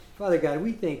Father God,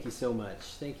 we thank you so much.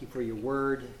 Thank you for your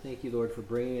word. Thank you, Lord, for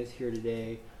bringing us here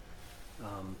today.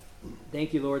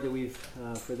 Thank you, Lord, that we've,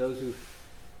 for those who've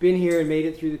been here and made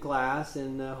it through the class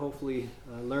and hopefully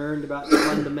learned about the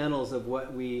fundamentals of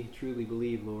what we truly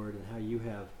believe, Lord, and how you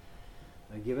have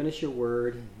given us your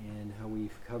word and how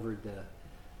we've covered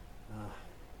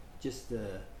just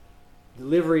the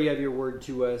delivery of your word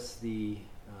to us, the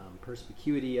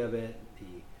perspicuity of it,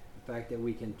 the fact that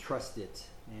we can trust it,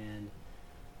 and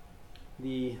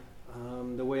the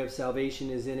way of salvation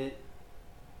is in it,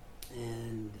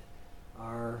 and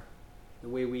the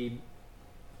way we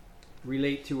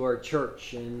relate to our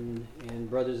church and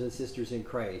brothers and sisters in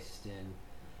Christ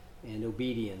and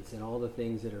obedience and all the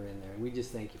things that are in there. And we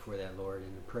just thank you for that, Lord,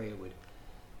 and pray it would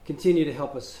continue to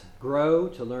help us grow,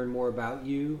 to learn more about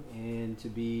you, and to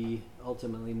be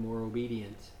ultimately more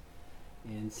obedient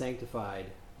and sanctified,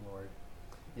 Lord.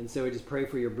 And so we just pray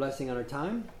for your blessing on our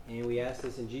time, and we ask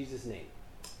this in Jesus' name.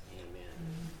 Amen.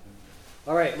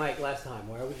 All right, Mike, last time,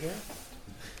 why are we here?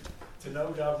 To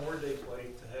know God more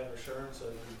deeply, to have assurance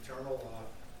of eternal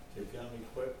life, to become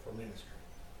equipped for ministry.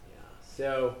 Yeah,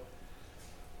 so,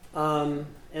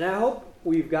 and I hope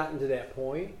we've gotten to that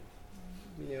point,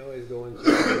 as going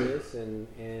through this, and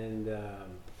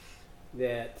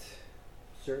that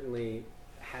certainly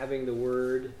having the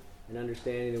Word and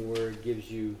understanding the Word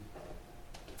gives you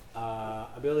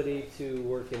ability to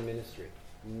work in ministry,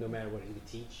 no matter what. You can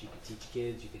teach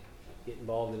kids, you can get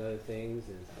involved in other things,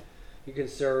 and you can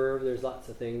serve. There's lots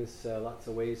of things, lots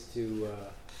of ways to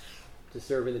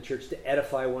serve in the church, to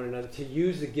edify one another, to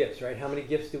use the gifts, right? How many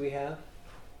gifts do we have?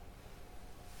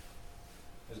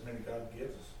 As many God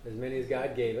gives us. As many as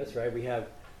God gave us, right? We have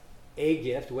a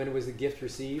gift. When was the gift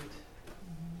received?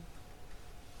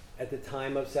 At the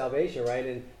time of salvation, right?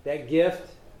 And that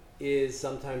gift is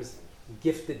sometimes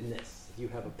giftedness. You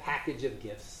have a package of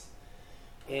gifts.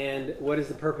 And what is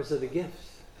the purpose of the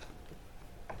gifts?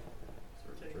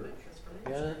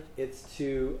 Yeah, it's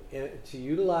to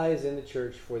utilize in the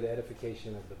church for the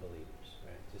edification of the believers,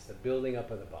 right? Just the building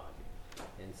up of the body.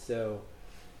 And so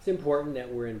it's important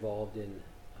that we're involved in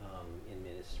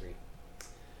ministry.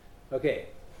 Okay,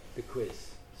 the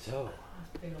quiz. So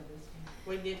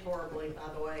we did horribly, by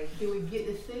the way. Do we get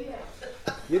to see it?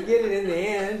 You get it in the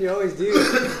end. You always do.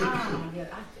 Oh, my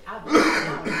God.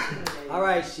 All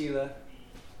right, Sheila.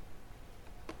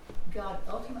 God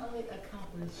ultimately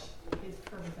accomplished his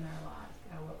purpose in our lives.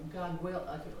 God will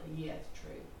ultimately, yes,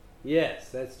 true. Yes,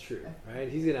 that's true.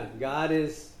 Right? God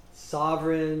is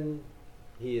sovereign.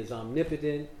 He is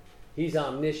omnipotent. He's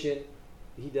omniscient.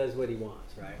 He does what he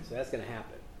wants, right? So that's going to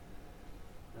happen.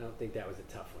 I don't think that was a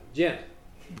tough one. Jim.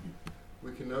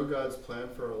 We can know God's plan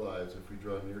for our lives if we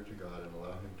draw near to God and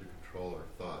allow him to control our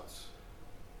thoughts.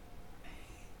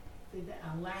 See, that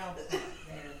allow there.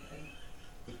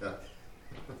 Yeah.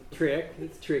 Trick.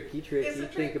 It's tricky. It's a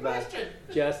trick question.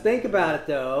 Just think about it,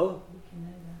 though.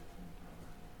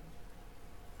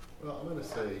 Well, I'm going to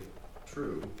say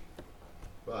true,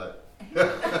 but...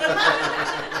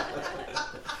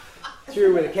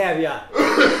 True with a caveat.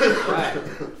 Right.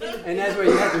 And that's where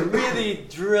you have to really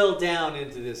drill down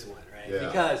into this one, right? Yeah.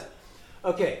 Because,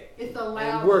 okay, It's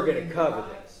and we're going to cover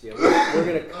this. Yeah, we're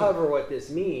going to cover what this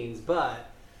means, but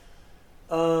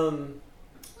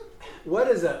what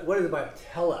does the Bible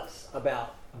tell us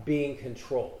about being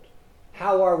controlled?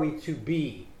 How are we to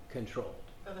be controlled?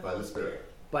 By the Spirit.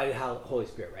 By the Holy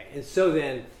Spirit, right? And so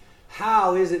then,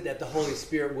 how is it that the Holy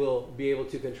Spirit will be able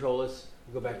to control us?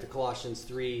 Go back to Colossians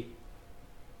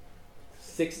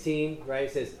 3:16, right?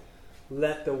 It says,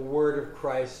 let the word of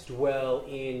Christ dwell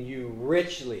in you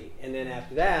richly. And then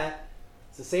after that,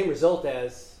 it's the same result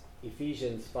as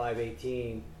Ephesians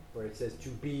 5:18, where it says to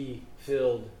be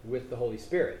filled with the Holy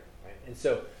Spirit. Right? And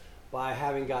so by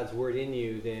having God's word in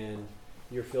you, then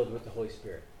you're filled with the Holy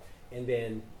Spirit. And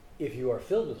then if you are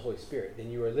filled with the Holy Spirit,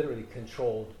 then you are literally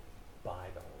controlled by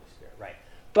the Holy Spirit. Right?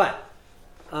 But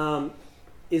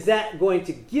is that going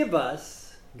to give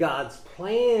us God's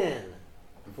plan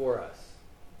for us?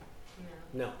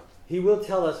 No. He will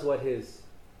tell us what his...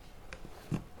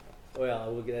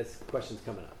 Well, that's questions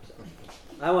coming up. So.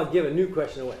 I want to give a new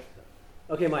question away.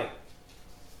 Okay, Mike.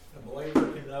 A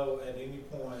believer can know at any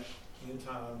point in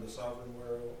time the sovereign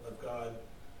will of God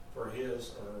for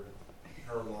his or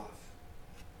her life.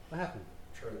 What happened?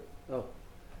 True. Oh.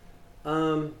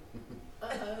 Uh-oh. How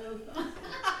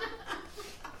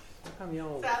come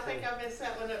y'all... So I think I messed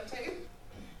that one up too.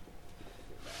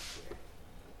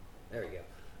 There we go.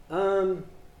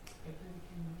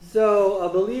 So a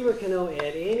believer can know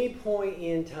at any point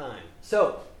in time.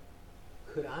 So,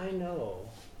 could I know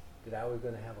that I was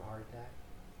going to have a heart attack?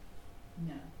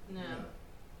 No. No.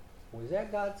 Was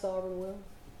that God's sovereign will?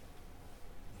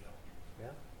 Yeah.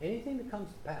 Yeah. Anything that comes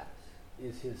to pass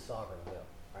is His sovereign will,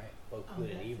 right? Both Oh, good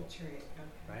that's and evil, a trick,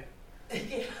 okay. right?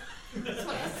 Yeah, that's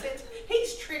what I said.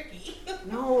 He's tricky.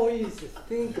 No, you just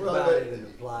think Well, about but it and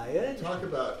apply it. Talk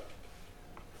about,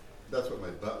 that's what my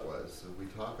butt was. So we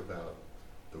talk about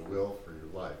the will for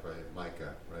your life, right?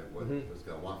 Micah, right? What Mhm. does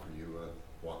God want for you?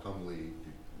 Walk humbly,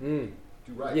 Mm.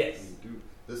 do right. Yes.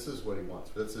 This is what He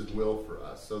wants. That's His will for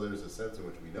us. So there's a sense in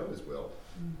which we know His will,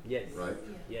 Yes. right?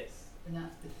 Yes. But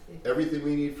not specific. Everything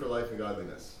we need for life and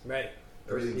godliness. Right.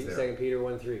 Everything's there. 2 Peter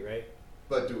 1:3, right?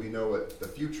 But do we know what the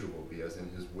future will be, as in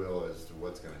His will as to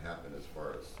what's going to happen as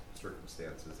far as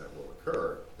circumstances that will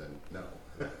occur? Then no.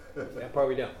 That part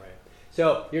we don't, right?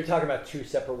 So you're talking about two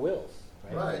separate wills,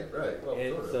 right? Right. Well,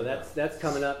 And sort of, so yeah. that's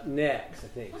coming up next, I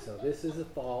think. So this is a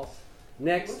false.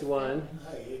 Next one.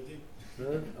 Hey,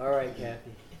 All right,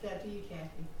 Kathy. It's up to you,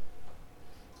 Kathy.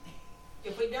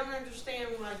 If we don't understand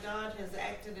why God has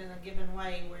acted in a given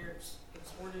way, we're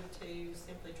exhorted to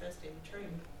simply trust Him true.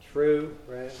 True,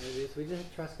 right? We just have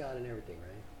to trust God in everything,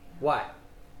 right? Why?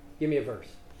 Give me a verse.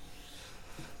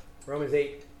 Romans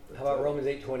 8. How about Romans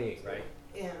 8:28, right?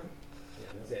 Yeah. Yeah,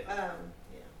 that's it. Yeah.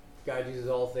 God uses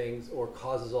all things or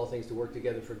causes all things to work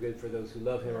together for good for those who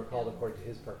love Him or called according to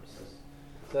His purposes.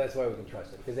 So that's why we can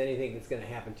trust Him, because anything that's going to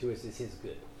happen to us is His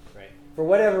good, right? For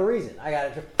whatever reason, I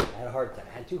had a heart attack.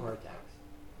 I had 2 heart attacks.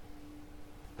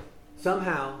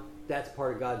 Somehow, that's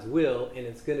part of God's will, and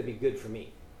it's going to be good for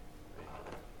me.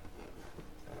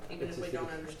 Even It's if we just-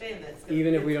 don't understand that.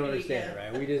 Even if we don't understand it,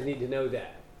 right? We just need to know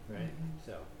that, right?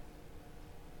 So,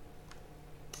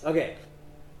 okay,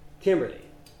 Kimberly.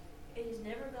 It is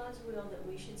never God's will that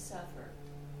we should suffer.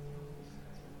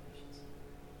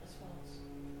 That's false.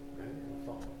 Right?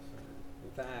 False.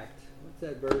 In fact, what's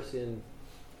that verse in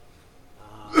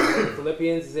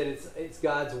Philippians? It said it's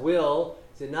God's will.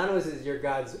 It said not only is it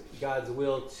God's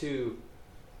will to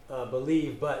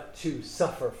believe, but to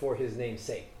suffer for His name's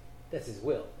sake. That's His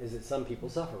will. Is that some people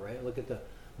suffer, right? Look at the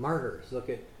martyrs. Look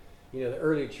at the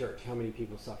early church. How many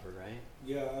people suffered, right?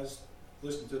 Yeah, I was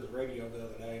listening to the radio the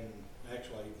other day, and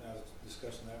actually I was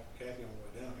discussing that with Kathy on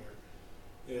the way down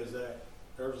here, is that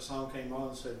there was a song came on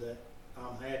and said that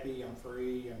I'm happy, I'm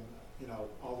free, and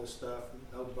all this stuff,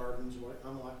 no burdens.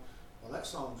 I'm like, well, that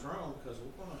song's wrong, because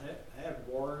we're going to have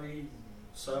worry and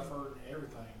suffer and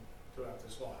everything throughout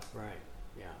this life. Right.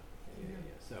 Yeah.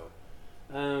 So,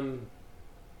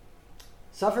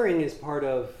 suffering is part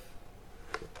of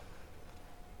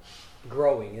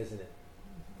growing, isn't it?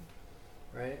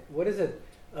 Right? What is it?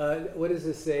 What does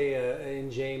this say in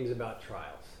James about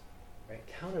trials? Right?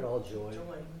 Count it all joy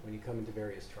when you come into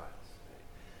various trials. Right?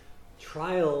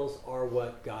 Trials are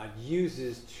what God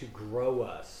uses to grow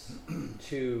us,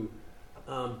 to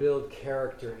build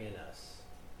character in us.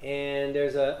 And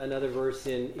there's another verse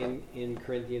in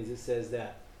Corinthians that says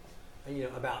that,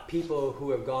 about people who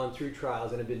have gone through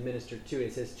trials and have been ministered to.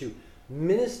 It says to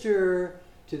minister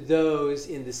to those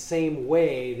in the same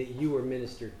way that you were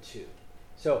ministered to.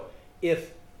 So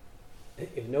if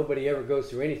nobody ever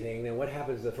goes through anything, then what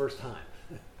happens the first time?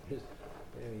 There's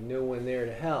no one there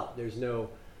to help. There's no,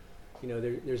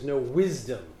 there's no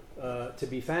wisdom to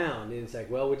be found. And it's like,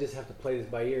 well, we just have to play this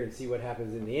by ear and see what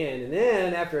happens in the end. And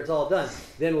then after it's all done,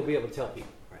 then we'll be able to tell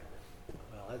people. Right?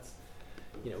 Well, that's,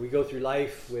 we go through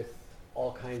life with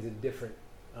all kinds of different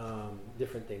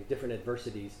things, different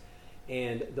adversities,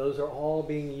 and those are all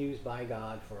being used by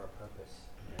God for a purpose.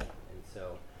 Right? And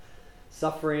so,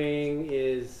 suffering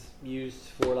is used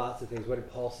for lots of things. What did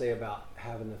Paul say about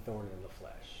having the thorn in the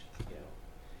flesh?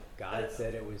 God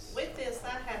said it was. With this,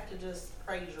 I have to just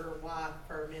praise your wife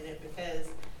for a minute, because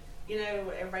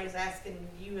everybody's asking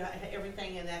you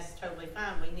everything, and that's totally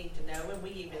fine. We need to know, and we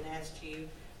even asked you.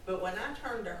 But when I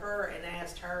turned to her and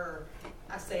asked her,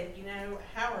 I said,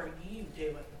 how are you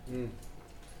doing?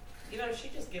 She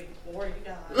just gave glory to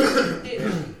God.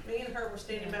 Me and her were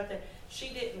standing about that. She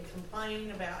didn't complain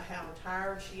about how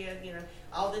tired she had,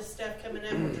 all this stuff coming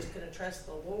up. We're just going to trust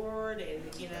the Lord. And,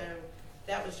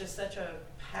 that was just such a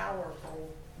powerful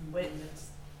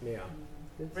witness, Yeah.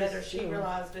 whether she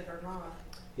realized it or not.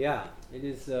 Yeah, it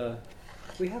is.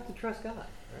 We have to trust God,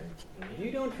 right? If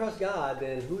you don't trust God,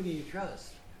 then who do you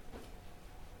trust?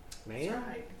 Man? That's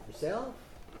right. Yourself?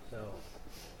 So,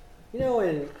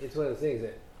 and it's one of the things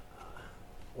that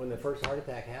when the first heart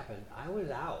attack happened, I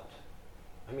was out.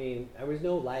 I mean, there was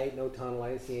no light, no tunnel. I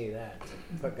didn't see any of that.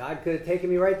 But God could have taken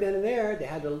me right then and there. They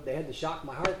had to shock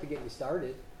my heart to get me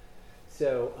started.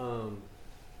 So,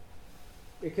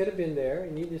 it could have been there,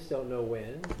 and you just don't know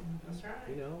when. That's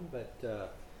right. But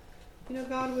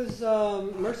God was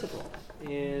merciful,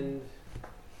 and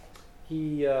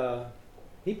He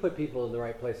He put people in the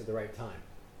right place at the right time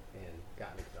and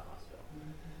got me to the hospital.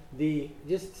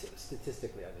 Just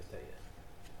statistically, I'll just tell you,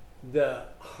 the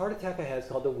heart attack I had is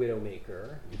called the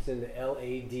Widowmaker. It's in the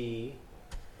LAD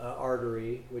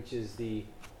artery, which is the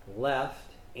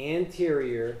left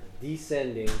anterior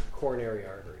descending coronary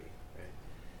artery. Right?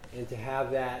 And to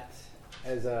have that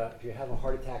if you have a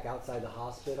heart attack outside the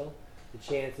hospital, the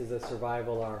chances of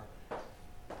survival are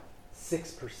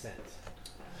 6%.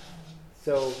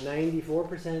 So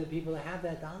 94% of the people that have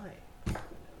that die.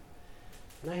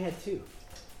 And I had 2.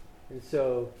 And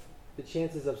so the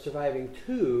chances of surviving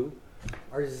 2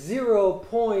 are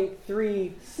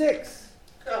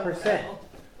 0.36%.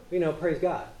 You know, praise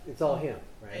God. It's all Him,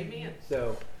 right? Amen.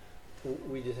 So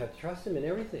we just have to trust Him in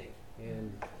everything.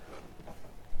 And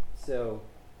so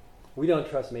we don't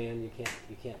trust man. You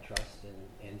can't trust.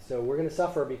 And so we're going to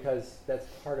suffer because that's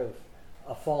part of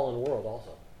a fallen world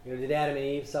also. You know, did Adam and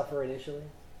Eve suffer initially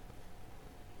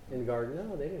in the garden?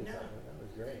 No, they didn't No. suffer. That was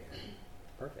great.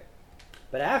 Perfect.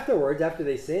 But afterwards, after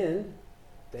they sinned,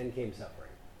 then came suffering.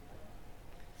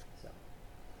 So,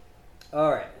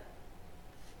 all right.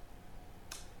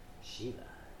 Sheila.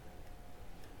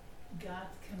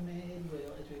 God's commanded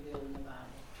will is revealed in the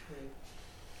Bible. True.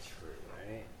 True,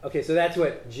 right? Okay, so that's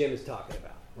what Jim is talking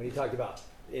about. When he talked about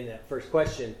in that first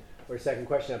question, or second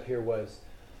question up here was,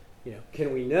 you know,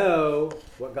 can we know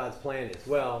what God's plan is?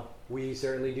 Well, we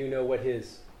certainly do know what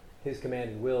His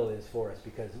commanded will is for us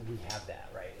because we have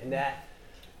that, right? And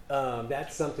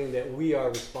that's something that we are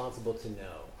responsible to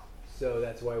know. So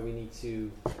that's why we need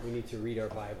to read our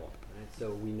Bible, right?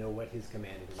 So we know what His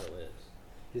commanded will is.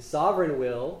 His sovereign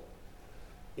will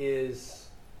is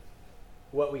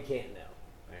what we can't know,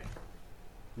 right?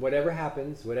 Whatever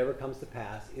happens, whatever comes to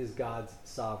pass, is God's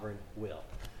sovereign will.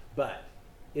 But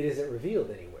it isn't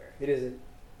revealed anywhere. It isn't.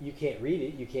 You can't read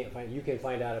it. You can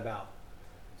find out about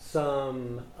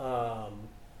some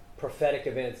prophetic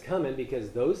events coming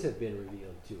because those have been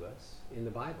revealed to us in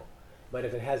the Bible. But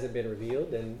if it hasn't been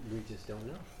revealed, then we just don't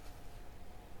know.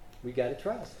 We got to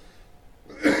trust.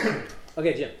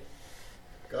 Okay, Jim.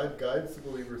 God guides the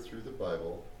believer through the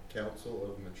Bible, counsel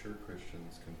of mature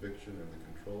Christians, conviction, and the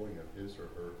controlling of his or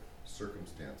her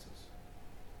circumstances.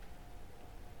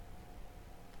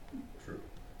 True.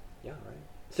 Yeah, right.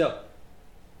 So,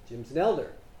 Jim's an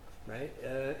elder, right?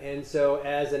 And so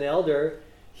as an elder,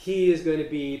 he is going to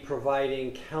be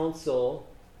providing counsel,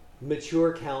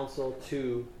 mature counsel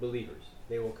to believers.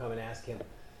 They will come and ask him,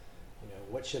 you know,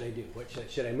 what should I do? What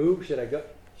should I move? Should I go?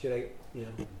 Should I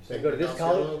go to this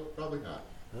college? Probably not.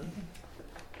 Huh?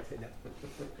 No.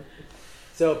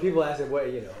 So people ask him,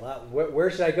 where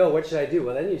should I go? What should I do?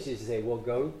 Well, then you should say, well,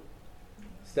 go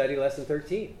study lesson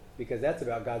 13 because that's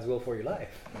about God's will for your life.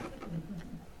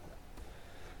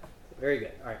 Very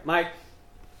good. All right, Mike.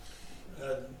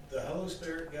 The Holy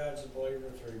Spirit guides the believer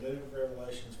through new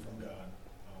revelations from God.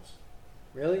 Also.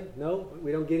 Really? No?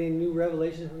 We don't get any new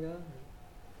revelation from God?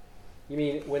 You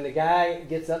mean when the guy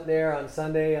gets up there on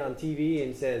Sunday on TV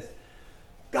and says,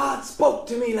 God spoke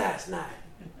to me last night?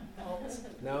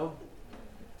 No?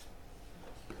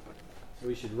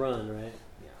 We should run, right?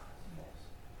 Yeah.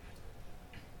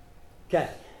 Okay.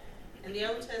 In the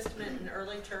Old Testament and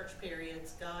early church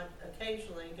periods, God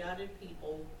occasionally guided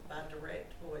people by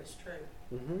direct voice truth.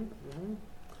 Mm-hmm, mm-hmm.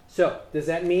 So, does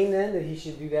that mean then that he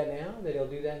should do that now? That he'll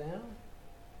do that now?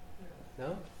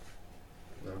 No?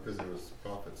 No, because it was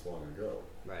prophets long ago.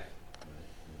 Right. The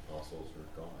apostles are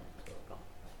gone.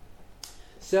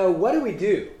 So what do we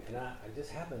do? And it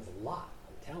just happens a lot,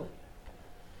 I'm telling you.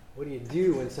 What do you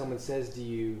do when someone says to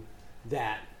you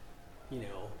that,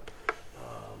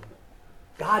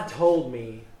 God told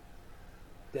me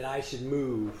that I should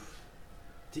move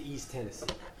to East Tennessee?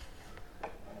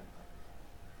 It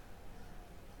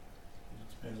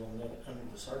depends on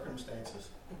the circumstances.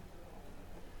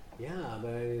 Yeah,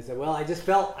 but he said, well, I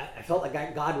felt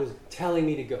like God was telling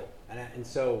me to go. And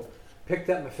so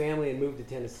picked up my family and moved to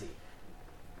Tennessee,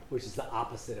 which is the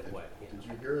opposite of what. Did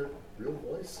you hear a real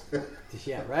voice?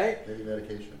 Yeah, right? Maybe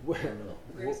medication. I don't know.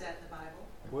 Where is that in the Bible?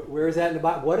 Where is that in the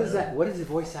Bible? What is that? What does his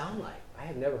voice sound like? I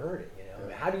have never heard it. I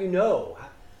mean, how do you know?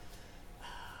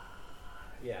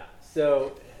 Yeah.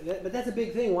 So, but that's a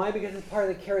big thing. Why? Because it's part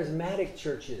of the charismatic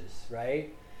churches, right?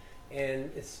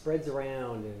 And it spreads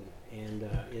around, and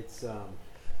it's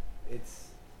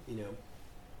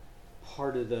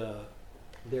part of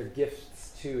their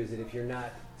gifts too. Is that if you're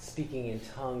not speaking in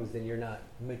tongues, then you're not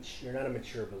a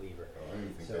mature believer. Oh, I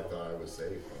didn't think they thought I was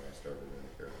saved when I started in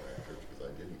the charismatic church because I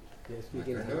didn't. Yeah,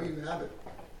 speaking in I know tongues. you have it.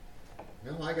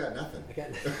 No, I got nothing. I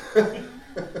got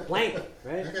blank,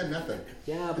 right? I got nothing.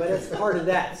 Yeah, but it's part of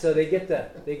that. So they get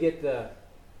the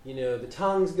the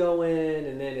tongues going,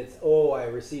 and then it's, oh, I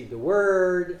received a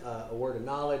word of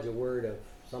knowledge, a word of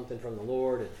something from the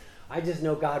Lord, and I just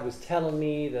know God was telling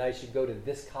me that I should go to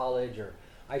this college, or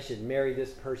I should marry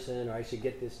this person, or I should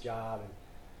get this job. And,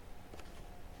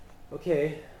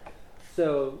 okay,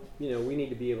 so, we need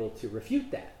to be able to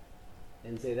refute that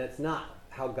and say that's not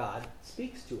how God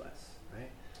speaks to us, right?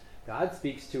 God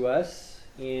speaks to us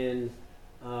in,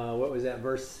 what was that,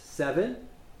 verse 7?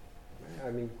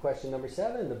 Question number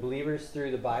 7, the believers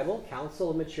through the Bible, counsel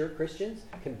of mature Christians,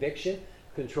 conviction,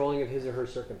 controlling of his or her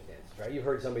circumstances, right? You've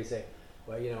heard somebody say,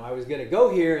 well, I was going to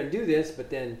go here and do this, but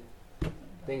then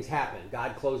things happened.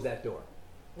 God closed that door.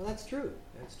 Well, that's true.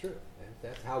 That's true.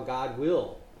 That's how God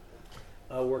will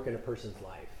work in a person's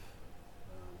life.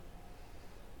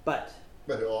 But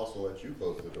But he'll also let you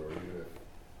close the door, even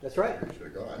that's right. if you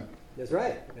should have gone. That's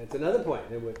right. That's another point.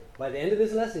 By the end of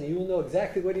this lesson, you will know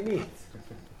exactly what he means.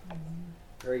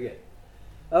 Very good.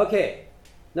 Okay,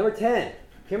 number 10,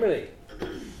 Kimberly.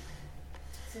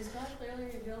 Since God clearly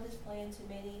revealed his plan to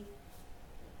many,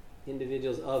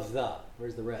 Individuals of the.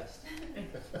 Where's the rest?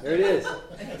 There it is.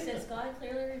 since God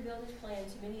clearly revealed his plan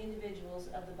to many individuals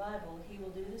of the Bible, he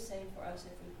will do the same for us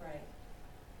if we pray.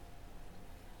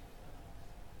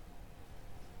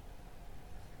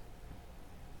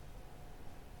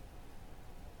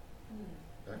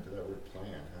 Back to that word plan,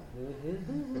 huh?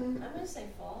 Mm-hmm. I'm going to say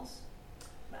false.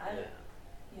 But I don't,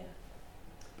 yeah.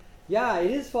 Yeah, it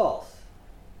is false.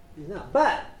 He's not.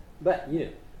 But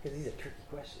because these are tricky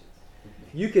questions.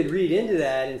 You could read into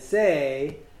that and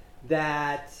say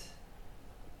that,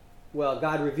 well,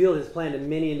 God revealed his plan to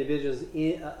many individuals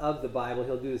of the Bible.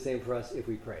 He'll do the same for us if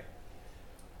we pray.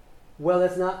 Well,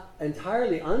 that's not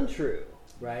entirely untrue,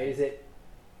 right? Is it?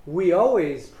 We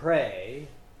always pray,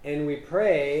 and we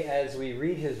pray as we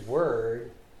read his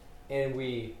word, and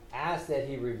we ask that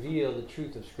he reveal the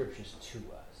truth of scriptures to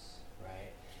us,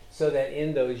 right? So that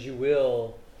in those you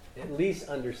will at least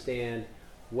understand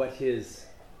what his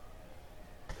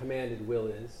commanded will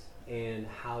is and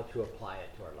how to apply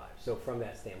it to our lives. So from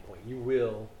that standpoint, you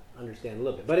will understand a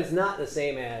little bit. But it's not the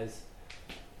same as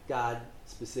God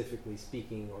specifically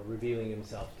speaking or revealing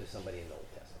himself to somebody in the Old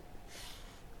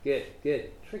Testament.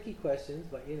 Good. Tricky questions,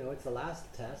 but it's the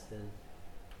last test, and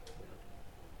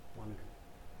one.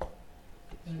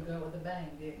 You go with a bang,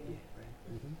 didn't you?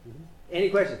 Right. Mm-hmm. Any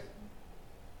questions?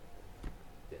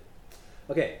 Good.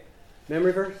 Okay,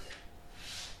 memory verse.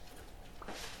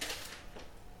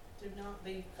 Do not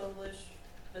be foolish,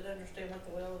 but understand what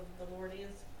the will of the Lord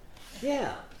is.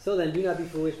 Yeah. So then, do not be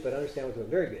foolish, but understand what's going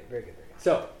on. Very good.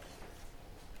 So,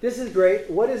 this is great.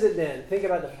 What is it then? Think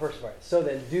about the first part. So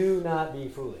then, do not be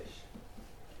foolish.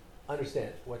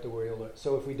 Understand what the will of the Lord is.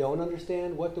 So if we don't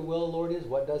understand what the will of the Lord is,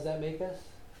 what does that make us?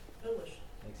 Foolish.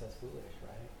 Makes us foolish,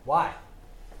 right? Why?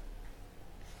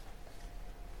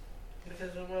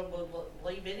 Because we'll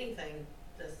believe anything.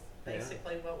 Just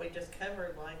basically what we just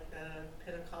covered, like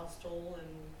Pentecostal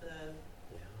and the...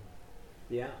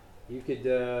 Yeah. You could,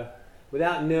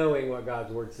 without knowing what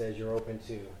God's Word says, you're open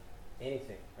to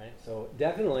anything, right? So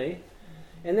definitely.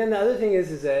 And then the other thing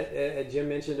is that Jim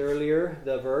mentioned earlier,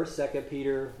 the verse, 2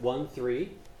 Peter 1:3,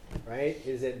 right?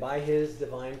 Is that by his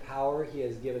divine power, he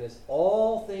has given us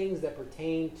all things that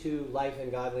pertain to life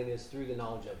and godliness through the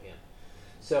knowledge of him.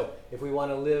 So if we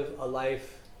want to live a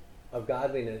life of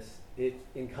godliness, it's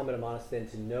incumbent upon us then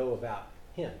to know about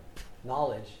him,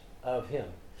 knowledge of him.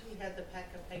 You had the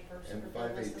pack of papers And for the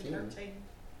lesson 518. 13.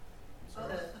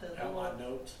 Sorry. The Outline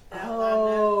notes.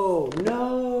 Oh,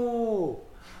 no.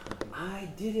 I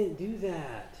didn't do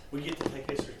that. We get to take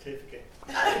a certificate.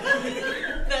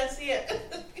 That's it.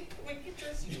 We get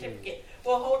your certificate.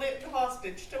 We'll hold it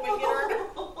hostage till we get our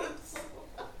notes.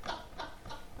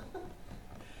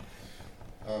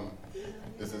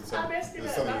 Is it I messed it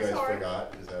up. something I'm you guys sorry.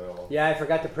 forgot? Is that all? Yeah, I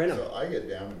forgot to print them. So I get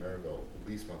down to Maryville at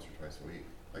least once or twice a week.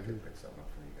 I could pick something up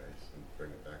for you guys and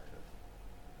bring it back to.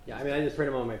 Yeah, I mean, I just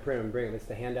print them on my printer and bring them. It's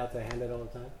the handouts I hand out all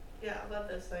the time. Yeah, I love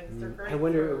those things. They're great. I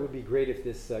wonder, for- it would be great if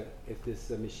this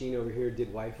machine over here did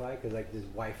Wi-Fi, because I could just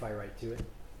Wi-Fi right to it.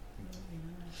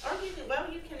 Or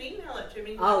you can email it to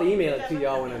me. I'll email it Have to it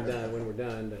y'all in when I'm there. done, when we're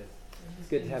done, but it's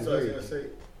good to have So I was you. going to say,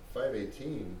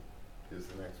 518 is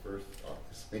the next verse,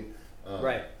 obviously.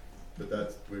 Right. But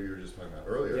that's what you were just talking about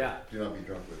earlier. Yeah. Do not be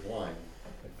drunk with wine,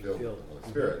 Be filled with filled. the Holy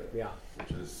Spirit, Yeah,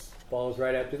 which is follows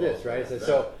right after this, Follows right? right So, after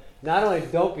so not only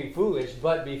don't be foolish,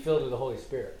 but be filled with the Holy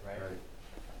Spirit, right?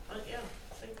 Oh, yeah,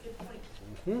 that's a good point.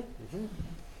 Mm-hmm.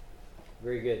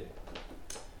 Very good.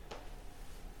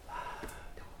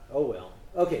 Oh well.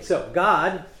 Okay, so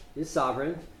God is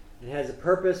sovereign and has a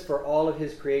purpose for all of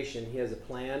his creation. He has a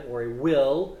plan or a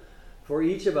will for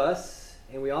each of us,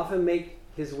 and we often make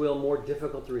his will more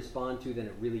difficult to respond to than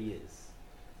it really is.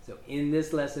 So in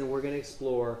this lesson, we're going to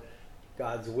explore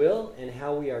God's will and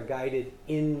how we are guided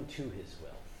into his will.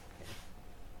 Okay.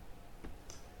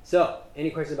 So, any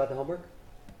questions about the homework?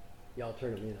 Y'all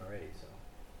turned them in already, so.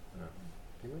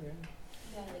 You were ready?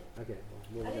 Got it. Okay,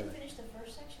 well, I we'll didn't finish the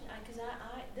first section, because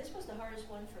this was the hardest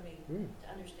one for me Mm. to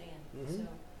understand, Mhm. so,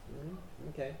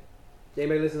 Okay. Did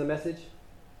anybody listen to the message?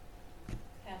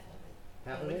 half of it.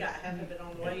 Half of We it? got half of it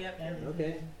on the way up here.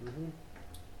 Okay.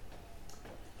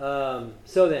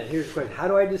 So then, here's the question. How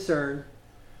do I discern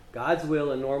God's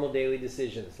will in normal daily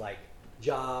decisions like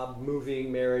job,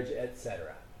 moving, marriage,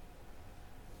 etc.?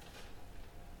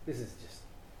 This is just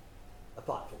a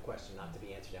thoughtful question, not to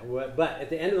be answered now. But at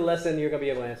the end of the lesson, you're going to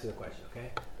be able to answer the question,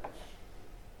 okay?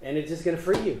 And it's just going to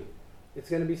free you. It's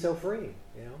going to be so freeing,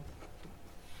 you know?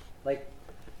 Like,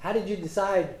 how did you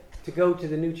decide to go to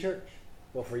the new church?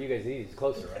 Well, for you guys, it's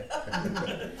closer, right?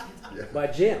 Yeah. By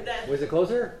Jim. Was it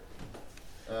closer?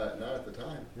 Not at the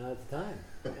time. Not at the time.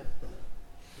 Yeah.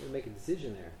 You make a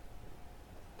decision there.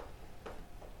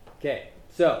 Okay,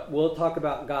 so we'll talk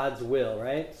about God's will,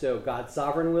 right? So God's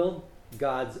sovereign will,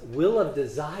 God's will of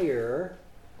desire,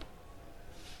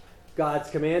 God's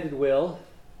commanded will,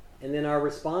 and then our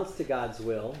response to God's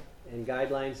will, and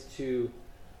guidelines to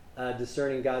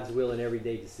discerning God's will in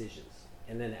everyday decisions,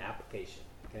 and then application.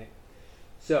 Okay,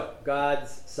 so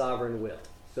God's sovereign will.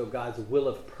 So God's will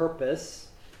of purpose.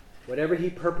 Whatever he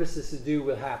purposes to do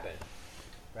will happen.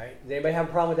 Right? Does anybody have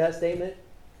a problem with that statement?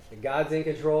 That God's in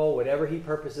control. Whatever he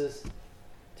purposes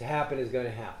to happen is going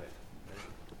to happen.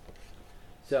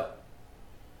 So,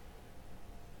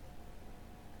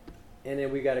 and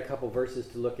then we got a couple verses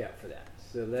to look at for that.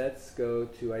 So let's go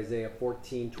to Isaiah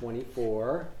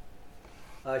 14:24.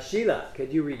 Sheila,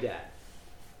 could you read that?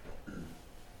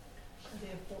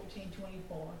 Isaiah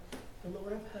 14:24. The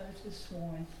Lord of hosts has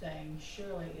sworn, saying,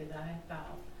 surely as I have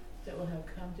thought, so it will have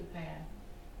come to pass,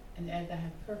 and as I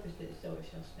have purposed it, so it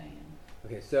shall stand.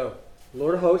 Okay, so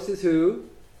Lord of hosts is who?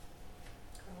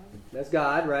 That's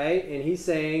God, right? And he's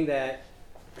saying that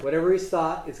whatever he's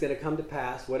thought, it's going to come to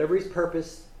pass. Whatever he's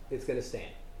purposed, it's going to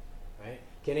stand. Right?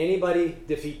 Can anybody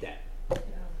defeat that?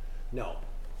 No.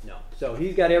 No. So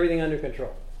he's got everything under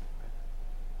control.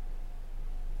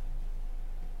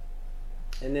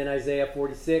 And then Isaiah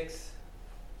 46.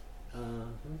 No.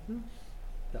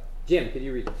 Jim, could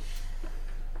you read it?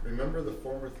 Remember the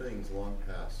former things long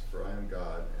past, for I am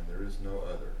God, and there is no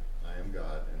other. I am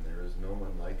God, and there is no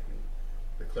one like me,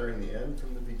 declaring the end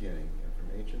from the beginning, and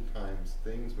from ancient times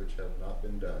things which have not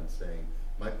been done, saying,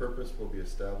 my purpose will be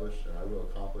established, and I will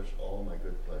accomplish all my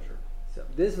good pleasure. So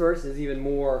this verse is even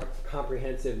more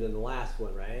comprehensive than the last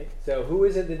one, right? So who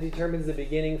is it that determines the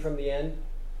beginning from the end?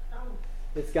 Oh,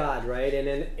 It's God, right? And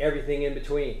then everything in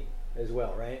between as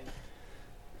well, right?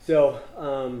 So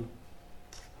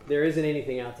there isn't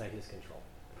anything outside his control.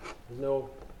 There's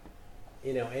no,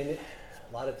 and a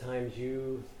lot of times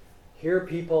you hear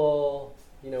people,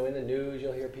 in the news,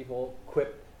 you'll hear people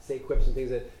say quips and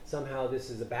things that somehow this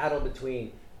is a battle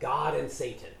between God and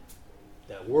Satan.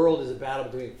 The world is a battle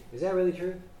between. Is that really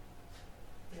true?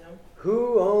 no.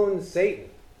 Who owns Satan?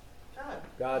 God.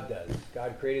 God does.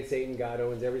 God created Satan. God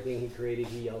owns everything he created.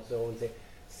 He also owns Satan.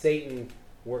 Satan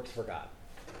works for God.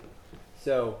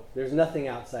 So there's nothing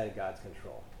outside of God's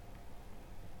control.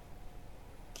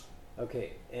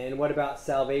 Okay, and what about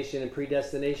salvation and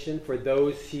predestination? For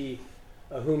those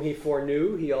whom he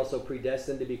foreknew, he also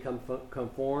predestined to become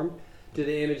conformed to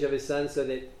the image of his Son, so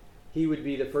that he would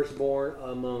be the firstborn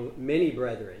among many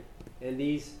brethren. And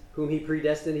these whom he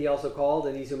predestined, he also called,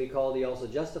 and these whom he called, he also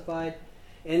justified.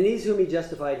 And these whom he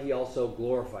justified, he also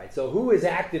glorified. So who is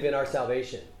active in our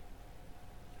salvation?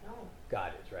 No.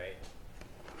 God is, right?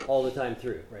 All the time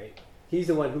through, right? He's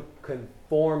the one who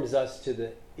conforms us to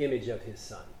the image of his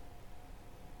Son.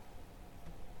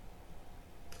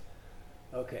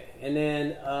 Okay, and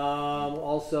then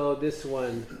also this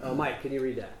one. Mike, can you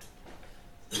read that?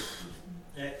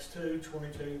 Acts 2:22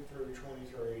 through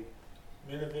 23.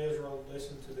 Men of Israel,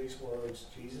 listen to these words.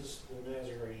 Jesus the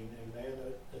Nazarene, a man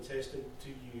attested to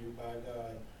you by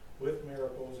God with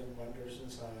miracles and wonders and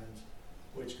signs,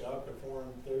 which God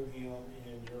performed through him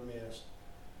in your midst.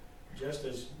 Just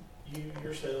as you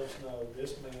yourselves know,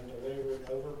 this man delivered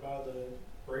over by the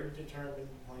predetermined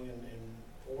plan and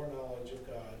foreknowledge of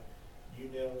God, you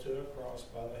nailed to a cross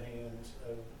by the hands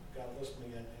of godless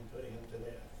men and put him to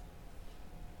death.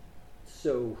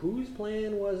 So whose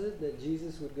plan was it that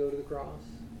Jesus would go to the cross?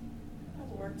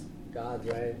 Lord's. God's,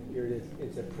 right? Here it is.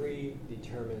 It's a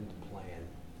predetermined plan,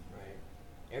 right?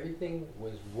 Everything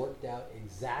was worked out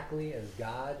exactly as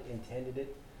God intended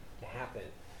it to happen.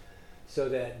 so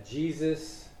that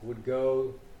Jesus would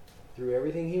go through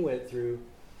everything he went through,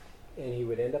 and he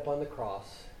would end up on the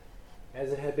cross,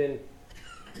 as it had been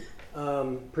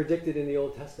predicted in the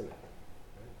Old Testament.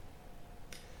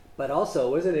 But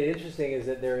also, wasn't it interesting is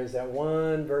that there is that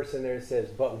one verse in there that says,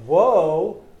 "But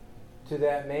woe to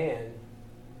that man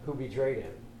who betrayed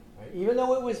him," right? Even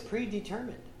though it was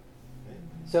predetermined. Right?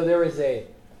 So there is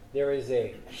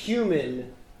a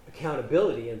human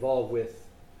accountability involved with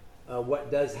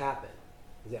what does happen.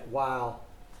 Is that while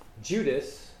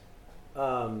Judas,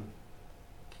 while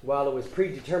it was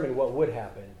predetermined what would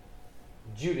happen,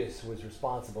 Judas was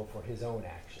responsible for his own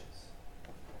actions.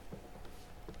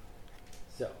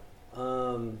 So,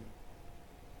 and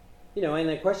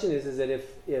the question is that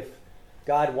if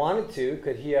God wanted to,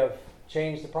 could he have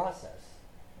changed the process?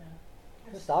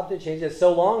 Yeah. Stopped it, changed it,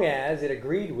 so long as it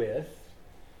agreed with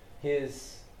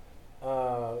his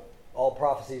all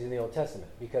prophecies in the Old Testament,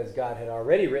 because God had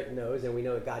already written those, and we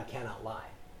know that God cannot lie.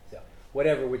 So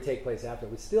whatever would take place after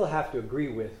would still have to agree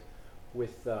with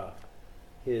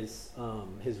his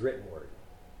written word.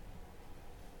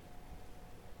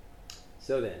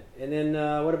 So then,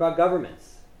 what about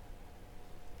governments?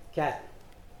 Kathy.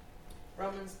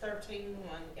 Romans 13:1.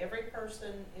 Every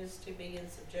person is to be in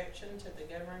subjection to the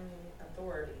governing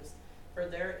authorities, for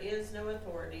there is no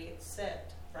authority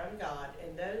except from God,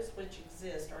 and those which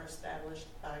exist are established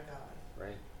by God.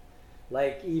 Right.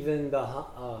 Like even the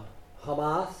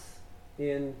Hamas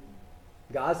in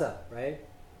Gaza, right?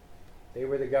 They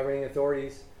were the governing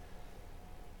authorities.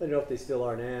 I don't know if they still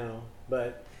are now,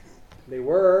 but they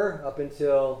were up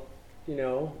until,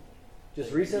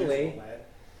 just recently.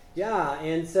 Yeah,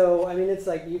 and so, it's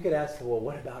like you could ask, well,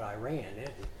 what about Iran? They're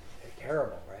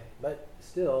terrible, right? But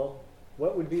still,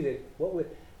 what would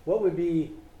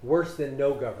be worse than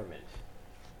no government?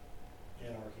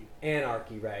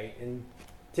 Anarchy, right? And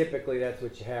typically that's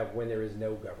what you have when there is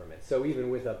no government. So even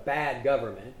with a bad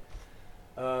government,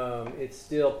 it's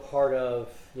still part of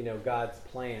God's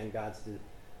plan,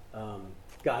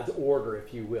 God's order,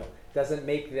 if you will. Doesn't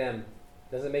make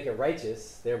it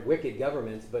righteous. They're wicked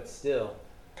governments, but still,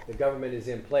 the government is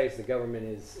in place. The government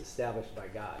is established by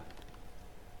God.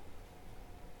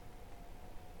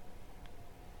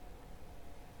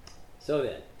 So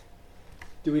then,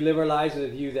 do we live our lives with a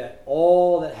view that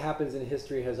all that happens in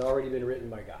history has already been written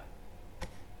by God?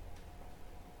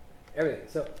 Everything.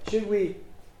 So should we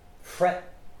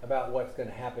fret about what's going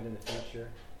to happen in the future?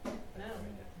 No.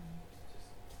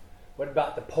 What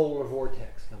about the polar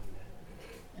vortex coming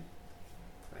down?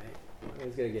 Right?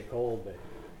 It's going to get cold, but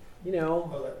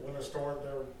Well, that winter storm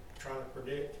they were trying to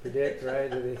predict,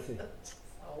 right?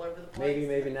 All over the place.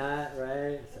 Maybe not,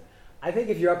 right? So I think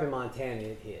if you're up in Montana,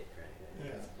 it hit,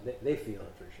 right? Yeah. They feel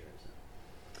it for sure. So.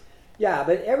 Yeah,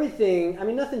 but everything,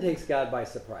 nothing takes God by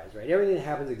surprise, right? Everything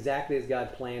happens exactly as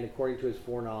God planned, according to his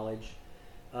foreknowledge.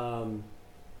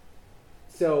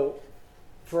 So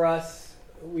for us,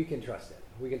 we can trust him.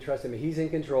 We can trust him. He's in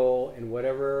control, and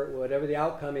whatever the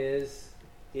outcome is,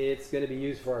 it's going to be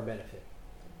used for our benefit.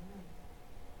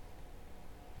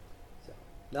 So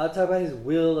now let's talk about his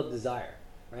will of desire,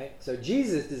 right? So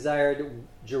Jesus desired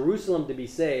Jerusalem to be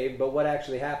saved, but what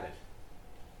actually happened?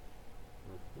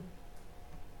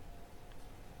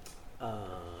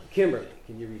 Kimberly,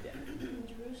 can you read that?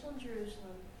 Jerusalem,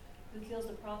 Jerusalem, who kills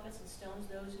the prophets and stones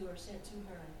those who are sent to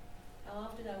her. How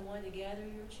often I wanted to gather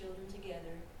your children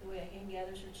together, the way a hen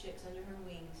gathers her chicks under her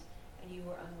wings, and you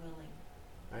were unwilling.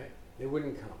 Right? They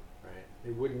wouldn't come, right?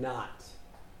 They would not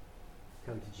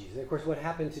come to Jesus. And of course, what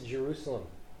happened to Jerusalem?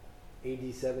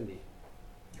 AD 70.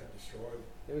 Got destroyed.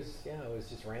 It was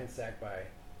just ransacked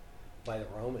by the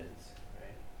Romans,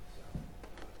 right?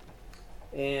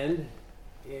 So, and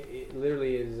it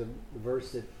literally is a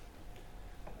verse that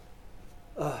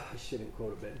I shouldn't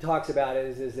quote it, but it talks about it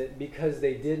is that because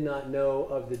they did not know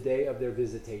of the day of their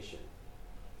visitation,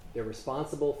 they're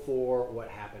responsible for what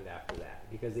happened after that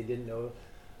because they didn't know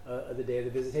the day of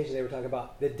the visitation. They were talking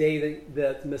about the day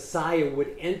that the Messiah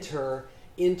would enter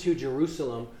into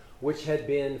Jerusalem, which had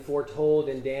been foretold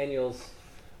in Daniel's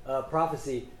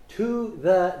prophecy to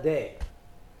the day.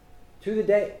 To the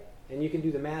day. And you can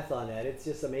do the math on that. It's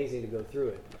just amazing to go through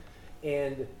it.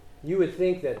 And you would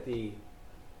think that the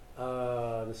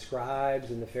scribes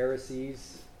and the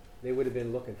Pharisees, they would have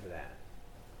been looking for that.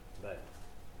 But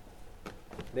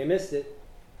they missed it.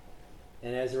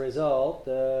 And as a result,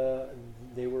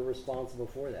 they were responsible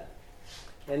for that.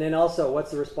 And then also,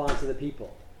 what's the response of the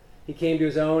people? He came to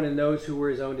his own, and those who were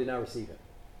his own did not receive him.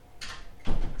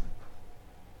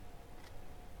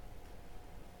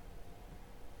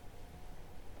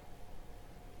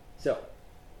 So,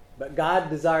 but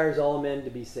God desires all men to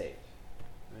be saved.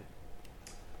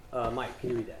 Mike, can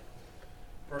you read that?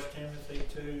 1 Timothy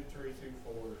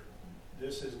 2:3-4.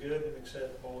 This is good and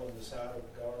acceptable in the sight of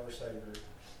God our Savior,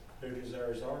 who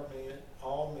desires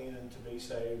all men to be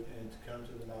saved and to come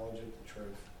to the knowledge of the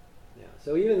truth. Yeah.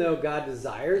 So even though God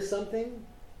desires something,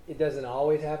 it doesn't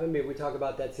always happen. But we talk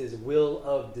about that's his will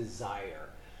of desire,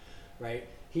 right?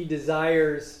 He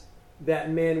desires that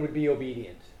men would be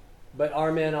obedient. But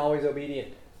are men always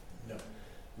obedient?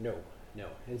 No. No.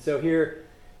 And so here,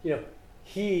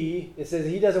 it says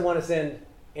he doesn't want to send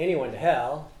anyone to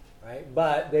hell, right?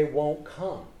 But they won't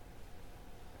come.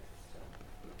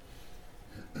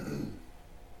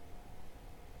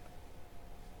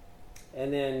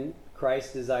 And then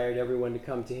Christ desired everyone to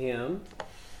come to him.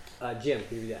 Jim,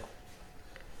 can you read that?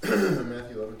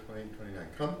 Matthew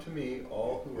 11:20-29. Come to me,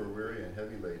 all who are weary and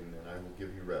heavy laden, and I will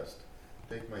give you rest.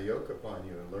 Take my yoke upon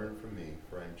you and learn from me,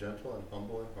 for I am gentle and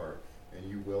humble in heart, and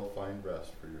you will find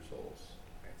rest for your souls.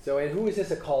 So, and who is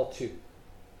this a call to?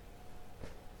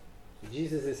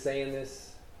 Jesus is saying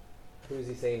this. Who is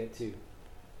he saying it to? In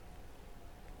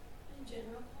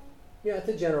general call? Yeah, it's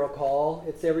a general call.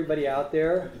 It's everybody out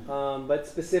there, but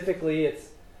specifically, it's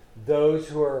those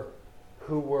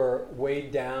who were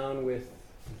weighed down with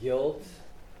guilt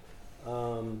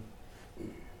and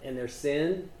their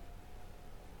sin.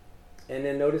 And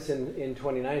then notice in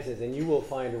 29 it says, and you will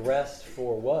find rest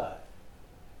for what?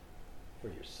 For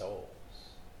your souls,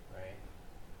 right?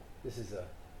 This is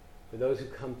for those who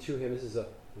come to him, this is a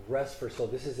rest for soul.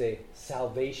 This is a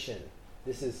salvation.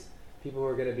 This is people who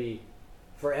are going to be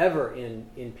forever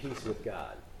in peace with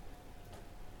God.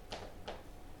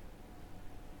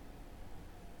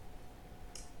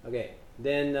 Okay,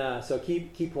 then, so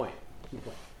key point.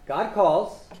 God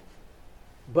calls,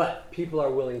 but people are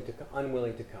unwilling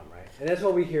to come, right? And that's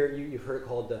what we hear, you've heard it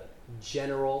called the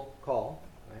general call,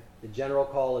 right? The general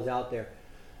call is out there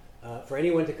for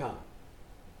anyone to come,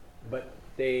 but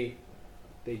they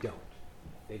don't.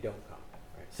 They don't come,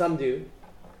 right? Some do,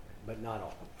 but not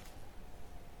all.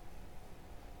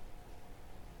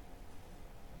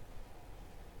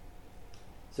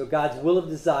 So God's will of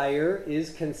desire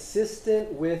is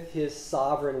consistent with his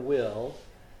sovereign will,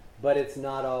 but it's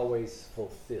not always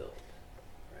fulfilled.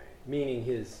 Right? Meaning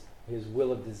his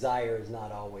will of desire is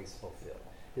not always fulfilled.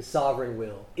 His sovereign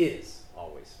will is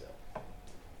always filled.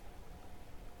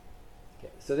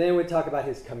 Okay, so then we talk about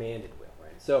his commanded will.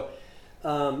 Right? So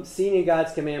seen in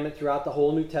God's commandment throughout the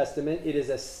whole New Testament, it is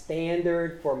a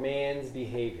standard for man's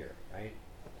behavior. Right?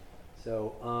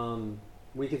 So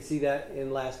we could see that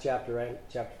in last chapter, right?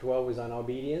 Chapter 12 was on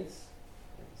obedience.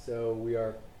 So we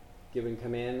are given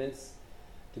commandments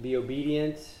to be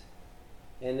obedient.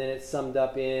 And then it's summed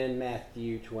up in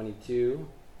Matthew 22.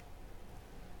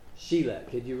 Sheila,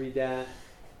 could you read that?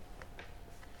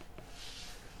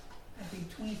 Matthew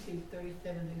 22,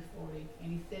 37-40.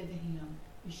 And he said to him,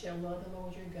 you shall love the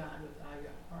Lord your God with all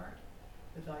your heart,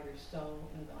 with all your soul,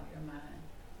 and with all your mind.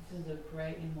 This is a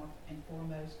great and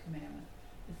foremost commandment.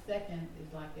 The second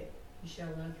is like it. You shall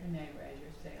love your neighbor as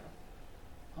yourself.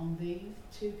 On these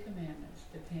two commandments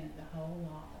depend the whole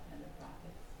law and the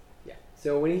prophets. Yeah.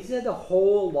 So when he said the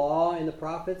whole law and the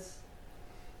prophets,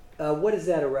 what is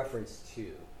that a reference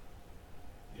to?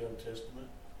 The Old Testament.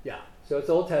 Yeah. So it's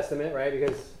Old Testament, right?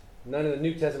 Because none of the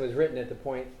New Testament was written at the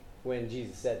point when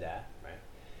Jesus said that, right?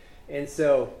 And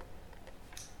so,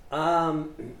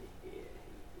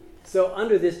 so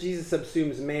under this, Jesus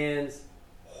subsumes man's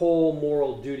whole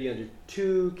moral duty under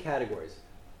two categories: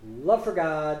 love for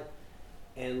God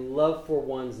and love for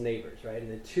one's neighbors, right?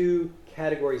 And the two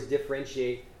categories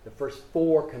differentiate the first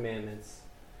four commandments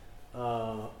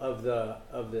of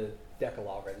the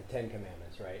Decalogue, right? The 10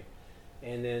 Commandments, right?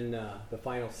 And then the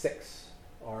final 6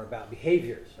 are about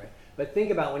behaviors, right? But think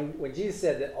about when Jesus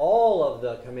said that all of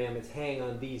the commandments hang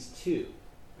on these two.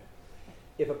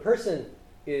 If a person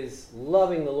is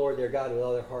loving the Lord their God with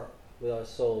all their heart, with all their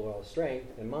soul, with all their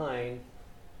strength and mind,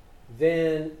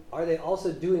 then are they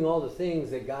also doing all the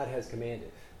things that God has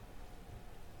commanded?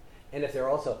 And if they're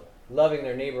also loving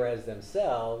their neighbor as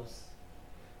themselves,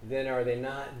 then are they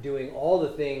not doing all the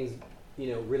things,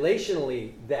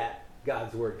 relationally that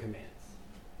God's word commands?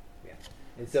 Yeah.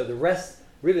 And so the rest,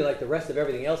 really like the rest of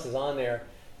everything else is on there.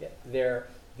 They're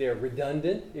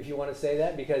redundant, if you want to say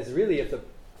that, because really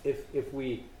if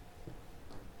we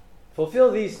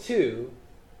fulfill these two,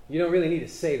 you don't really need to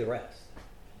say the rest.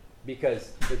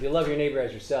 Because if you love your neighbor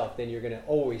as yourself, then you're going to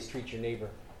always treat your neighbor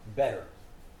better.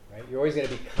 Right? You're always going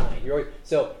to be kind.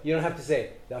 So you don't have to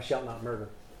say, thou shalt not murder.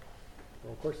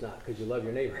 Well, of course not, because you love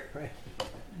your neighbor, right?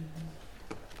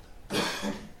 Mm-hmm.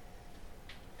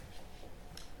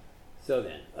 So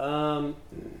then,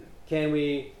 can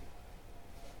we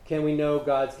know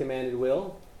God's commanded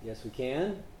will? Yes, we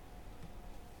can.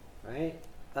 Right?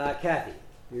 Kathy,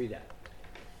 you read that.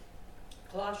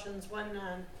 Colossians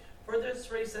 1:9. For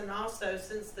this reason also,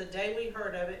 since the day we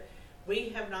heard of it, we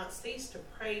have not ceased to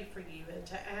pray for you and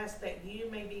to ask that you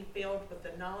may be filled with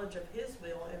the knowledge of His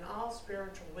will and all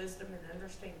spiritual wisdom and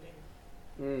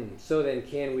understanding. So then,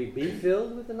 can we be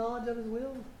filled with the knowledge of His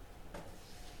will?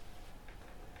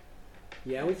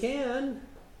 Yeah, we can.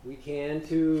 We can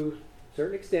to a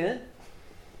certain extent.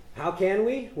 How can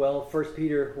we? Well, 1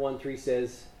 Peter 1:3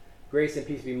 says, grace and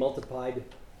peace be multiplied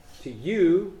to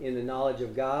you in the knowledge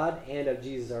of God and of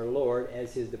Jesus our Lord,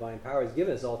 as His divine power has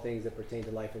given us all things that pertain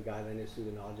to life and godliness through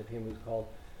the knowledge of Him who's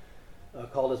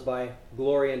called us by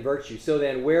glory and virtue. So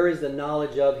then, where is the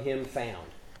knowledge of Him found?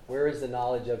 Where is the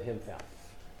knowledge of Him found?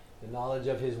 The knowledge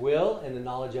of His will and the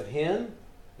knowledge of Him,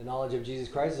 the knowledge of Jesus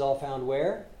Christ, is all found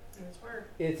where? In His Word.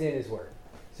 It's in His Word.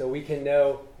 So we can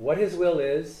know what His will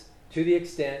is to the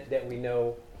extent that we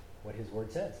know what His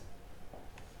Word says.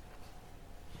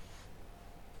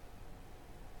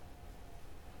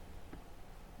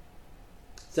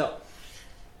 So,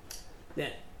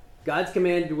 then, God's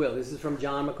commanded will. This is from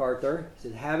John MacArthur. It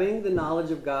says, having the knowledge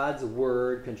of God's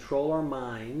Word control our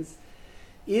minds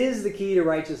is the key to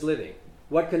righteous living.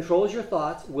 What controls your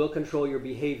thoughts will control your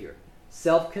behavior.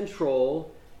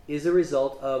 Self-control is a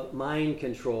result of mind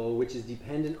control, which is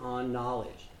dependent on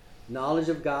knowledge. Knowledge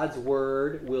of God's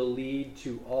Word will lead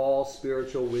to all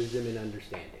spiritual wisdom and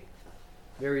understanding.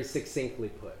 Very succinctly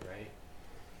put, right?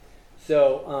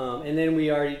 So, and then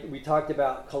we talked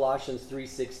about Colossians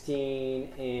 3:16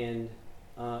 and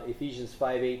Ephesians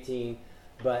 5:18,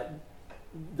 but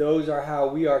those are how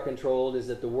we are controlled, is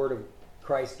that the Word of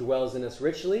Christ dwells in us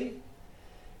richly,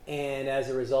 and as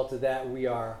a result of that, we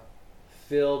are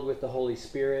filled with the Holy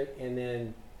Spirit, and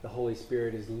then the Holy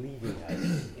Spirit is leading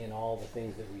us in all the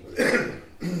things that we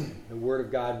do. The Word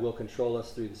of God will control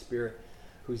us through the Spirit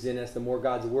who's in us. The more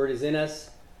God's Word is in us,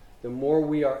 the more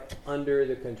we are under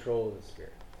the control of the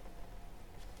Spirit.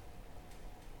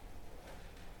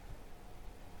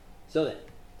 So then,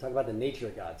 talk about the nature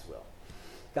of God's will.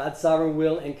 God's sovereign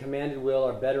will and commanded will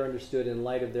are better understood in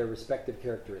light of their respective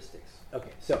characteristics. Okay,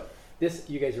 so this,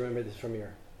 you guys remember this from your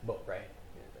book, right?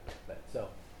 So,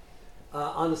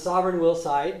 on the sovereign will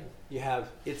side, you have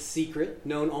it's secret,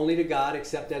 known only to God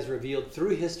except as revealed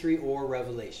through history or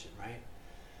revelation, right?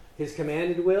 His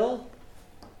commanded will,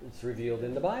 it's revealed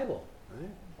in the Bible,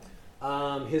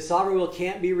 right? His sovereign will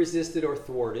can't be resisted or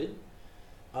thwarted.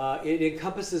 It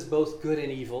encompasses both good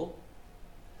and evil.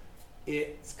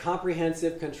 It's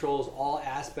comprehensive, controls all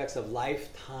aspects of life,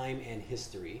 time, and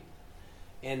history.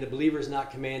 And the believer is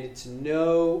not commanded to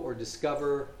know or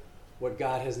discover what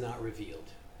God has not revealed.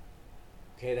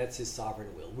 Okay, that's His sovereign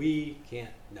will. We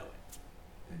can't know it.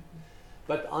 Okay.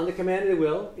 But on the commanded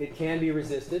will, it can be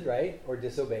resisted, right, or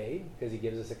disobeyed, because He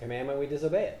gives us a commandment, we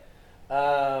disobey it.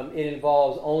 It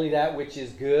involves only that which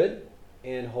is good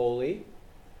and holy.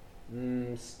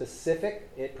 Specific,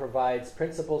 it provides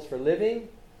principles for living.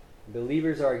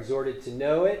 Believers are exhorted to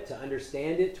know it, to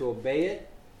understand it, to obey it,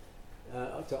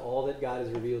 to all that God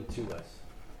has revealed to us.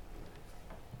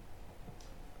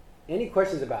 Any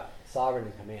questions about sovereign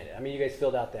and commanded? I mean, you guys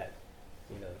filled out that,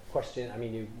 question. I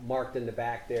mean, you marked in the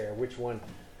back there which one,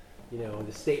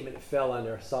 the statement fell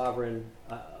under sovereign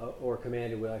or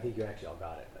commanded will. I think you actually all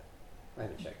got it, but I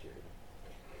haven't checked your.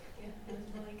 Yeah, it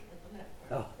was Mike on that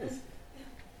part.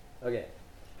 Oh, okay.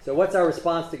 So what's our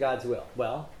response to God's will?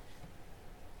 Well,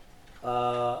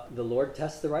 the Lord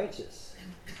tests the righteous,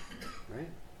 right?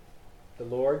 The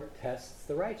Lord tests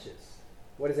the righteous.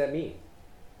 What does that mean?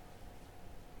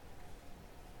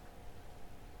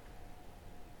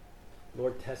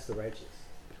 Lord tests the righteous.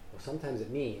 Well, sometimes it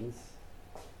means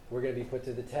we're going to be put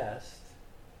to the test,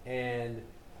 and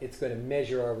it's going to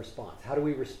measure our response. How do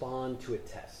we respond to a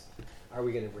test? Are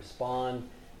we going to respond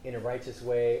in a righteous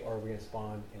way, or are we going to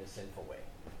respond in a sinful way?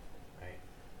 Right?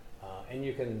 And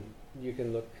you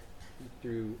can look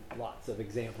through lots of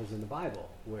examples in the Bible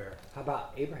where, how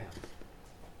about Abraham?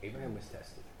 Abraham was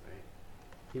tested, right?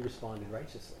 He responded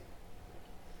righteously.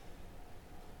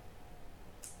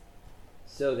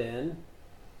 So then,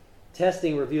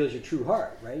 testing reveals your true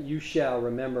heart, right? You shall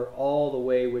remember all the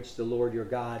way which the Lord your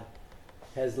God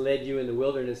has led you in the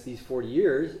wilderness these 40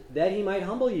 years, that He might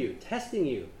humble you, testing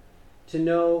you to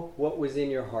know what was in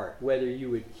your heart, whether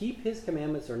you would keep His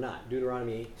commandments or not.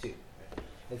 Deuteronomy 8:2.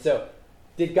 And so,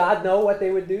 did God know what they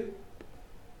would do?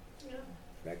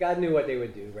 Yeah. God knew what they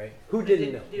would do, right? Who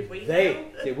didn't know? Did we know?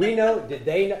 Did we know? Did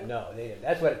they know? No, they didn't.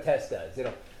 That's what a test does.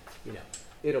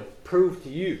 It'll prove to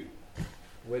you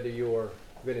whether you're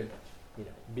going to,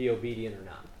 be obedient or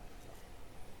not.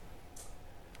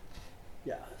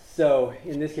 Yeah. so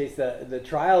in this case, the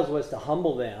trials was to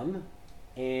humble them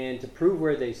and to prove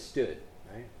where they stood,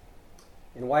 right?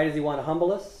 And why does he want to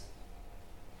humble us?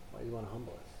 Why does he want to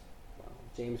humble us? Well,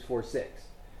 James 4:6.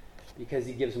 Because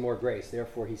he gives more grace.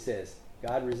 Therefore, he says,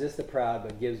 God resists the proud,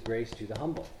 but gives grace to the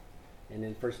humble. And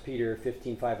in 1 Peter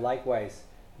 15:5, likewise,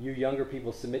 you younger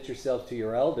people, submit yourselves to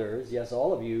your elders. Yes,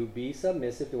 all of you, be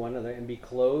submissive to one another and be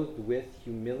clothed with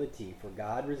humility. For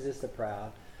God resists the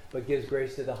proud, but gives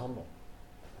grace to the humble.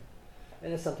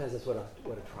 And sometimes that's what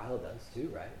a trial does too,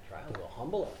 right? A trial will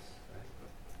humble us,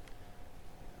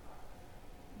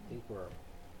 right?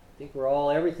 Think we're all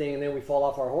everything, and then we fall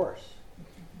off our horse.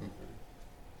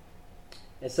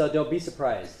 And so don't be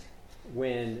surprised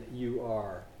when you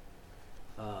are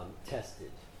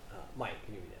tested. Mike,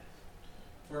 can you read that?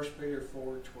 1 Peter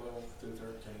 4:12 through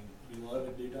 13.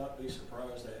 Beloved, do not be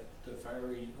surprised at the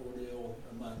fiery ordeal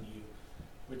among you,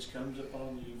 which comes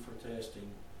upon you for testing,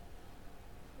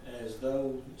 as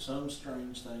though some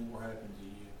strange thing were happening to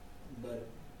you.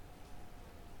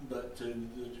 But to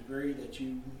the degree that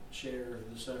you share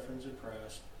the sufferings of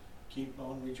Christ, keep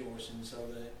on rejoicing, so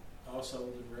that also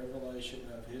the revelation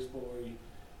of his glory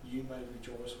you may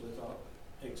rejoice with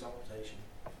exaltation.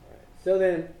 So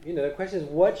then, the question is,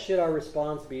 what should our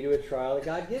response be to a trial that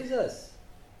God gives us?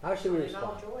 How should we Count it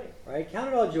all respond? joy. Right? Count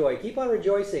it all joy. Keep on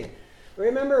rejoicing.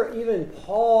 Remember, even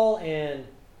Paul and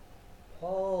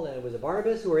was it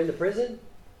Barnabas who were in the prison?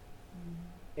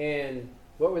 And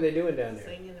what were they doing down there?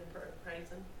 Singing and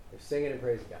praising. They're singing and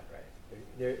praising God,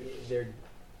 right? They're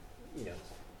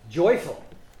joyful.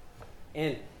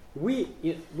 And we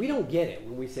don't get it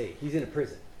when we say he's in a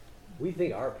prison. We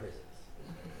think our prisons.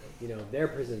 Their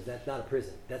prisons, that's not a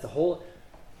prison. That's a hole.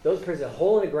 Those prisons, a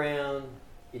hole in the ground.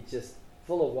 It's just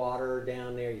full of water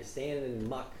down there. You're standing in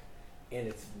muck, and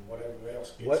it's Whatever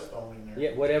else gets thrown in there.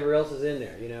 yeah, whatever else is in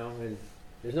there, and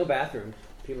there's no bathroom.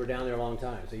 People are down there a long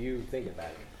time, so you think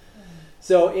about it.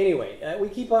 So anyway, we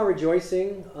keep on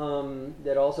rejoicing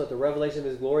that also at the revelation of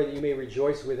his glory, that you may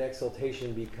rejoice with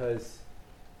exultation, because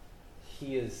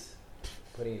he is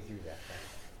putting you through that. Right?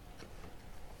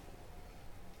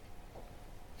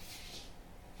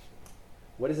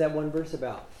 What is that one verse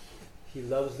about? He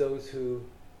loves those who,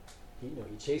 he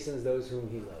chastens those whom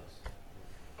he loves.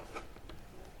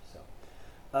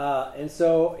 And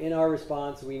so in our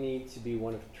response, we need to be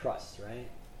one of trust, right?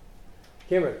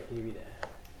 Kimberly, can you read that?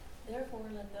 Therefore,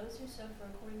 let those who suffer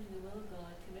according to the will of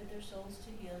God commit their souls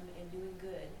to him in doing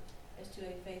good, as to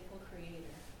a faithful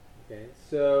Creator. Okay,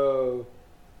 so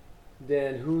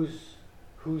then whose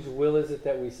will is it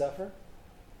that we suffer?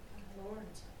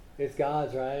 Lord's. It's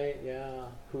God's, right? Yeah.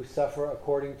 Who suffer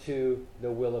according to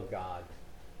the will of God.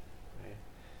 Right?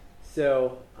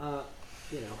 So,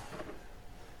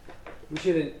 we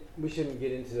shouldn't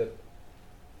get into the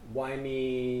why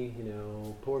me,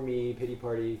 poor me, pity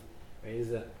party. Right?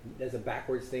 That's a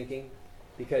backwards thinking,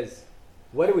 because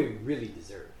what do we really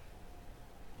deserve?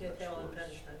 Death, hell, and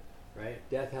punishment. Right?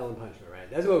 Death, hell, and punishment, right?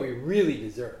 That's what we really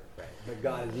deserve, right? But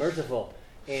God is merciful,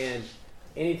 and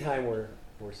anytime we're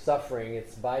suffering,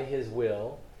 it's by his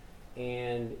will,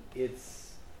 and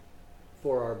it's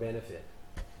for our benefit.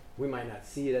 We might not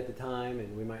see it at the time,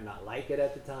 and we might not like it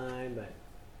at the time, but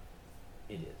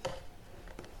it is.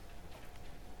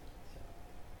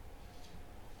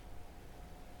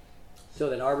 So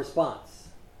then our response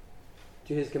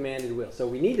to his commanded will. So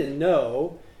we need to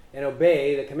know and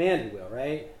obey the commanded will,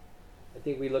 right? I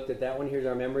think we looked at that one. Here's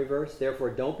our memory verse.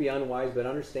 Therefore, don't be unwise, but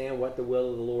understand what the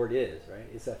will of the Lord is, right?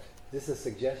 Is this a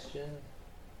suggestion?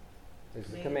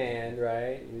 It's a command,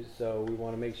 right? So we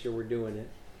want to make sure we're doing it.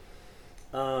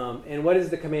 And what is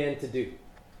the command to do?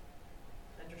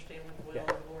 Understand what the will of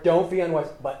the Lord Don't is. be unwise,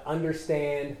 but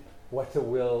understand what the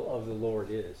will of the Lord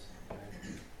is. Right?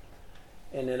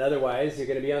 And then otherwise, you're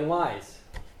going to be unwise.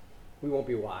 We won't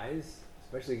be wise,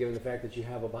 especially given the fact that you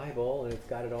have a Bible and it's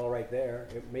got it all right there.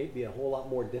 It may be a whole lot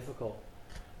more difficult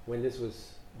when this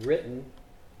was written,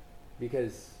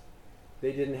 because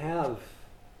they didn't have,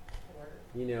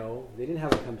 they didn't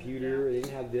have a computer. They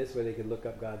didn't have this where they could look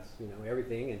up God's,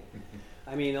 everything. And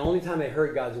I mean, the only time they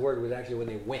heard God's word was actually when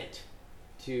they went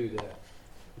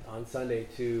on Sunday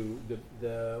to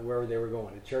the wherever they were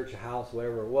going, a church, a house,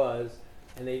 whatever it was,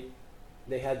 and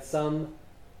they had some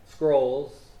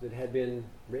scrolls that had been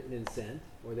written and sent,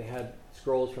 or they had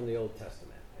scrolls from the Old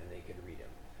Testament, and they could read them.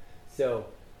 So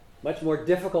much more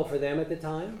difficult for them at the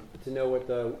time to know what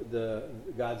the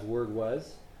God's word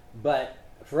was. But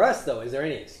for us, though, is there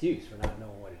any excuse for not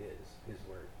knowing what it is, his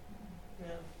word? No.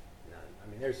 None.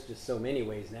 I mean, there's just so many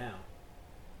ways now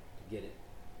to get it.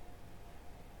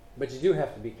 But you do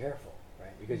have to be careful,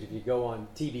 right? Because if you go on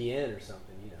TBN or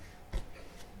something,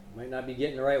 Might not be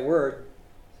getting the right word.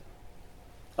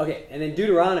 Okay, and then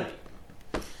Deuteronomy.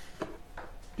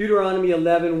 Deuteronomy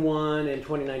 11:1 and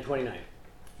 29:29.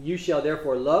 You shall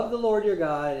therefore love the Lord your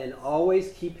God and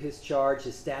always keep his charge,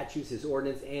 his statutes, his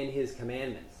ordinance, and his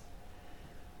commandments.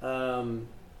 And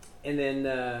then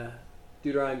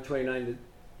Deuteronomy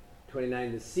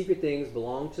 29, the secret things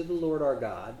belong to the Lord our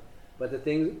God, but the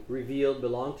things revealed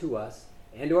belong to us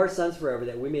and to our sons forever,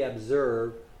 that we may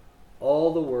observe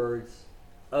all the words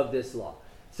of this law.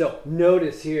 So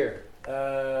notice here,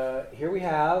 here we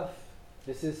have,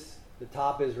 this is, the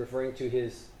top is referring to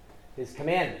his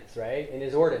commandments, right? And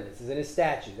his ordinances and his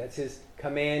statutes. That's his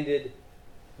commanded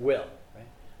will, right?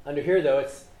 Under here, though,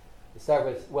 it starts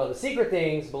with, well, the secret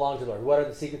things belong to the Lord. What are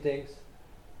the secret things?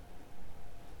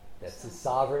 That's his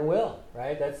sovereign will,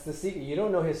 right? That's the secret. You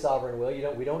don't know his sovereign will.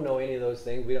 We don't know any of those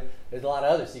things. There's a lot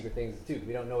of other secret things too.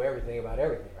 We don't know everything about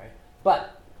everything, right?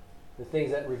 But the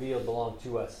things that revealed belong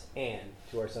to us and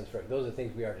to our sons forever. Those are the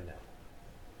things we are to know.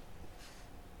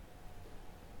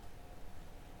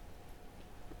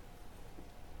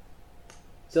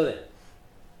 So then,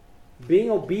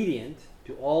 being obedient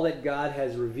to all that God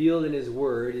has revealed in his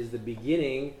word is the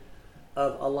beginning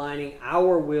of aligning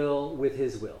our will with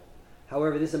his will.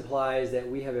 However, this implies that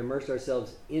we have immersed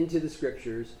ourselves into the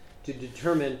scriptures to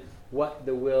determine what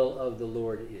the will of the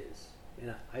Lord is.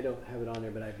 And I don't have it on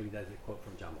there, but I believe that's a quote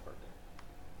from John MacArthur.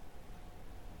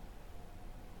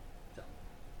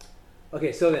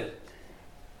 Okay, so then,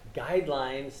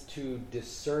 guidelines to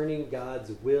discerning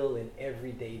God's will in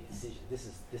everyday decisions. This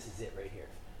is it right here.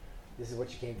 This is what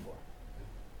you came for.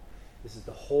 This is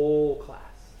the whole class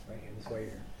right here. This is why you're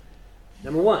here.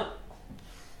 Number 1,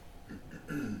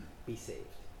 be saved.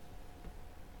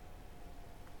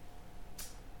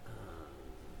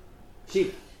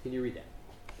 Sheila, can you read that?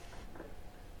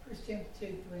 1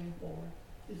 Timothy 2:3-4.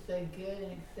 To say good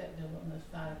and acceptable in the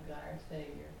sight of God our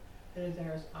Savior, who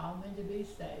desires all men to be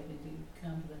saved and to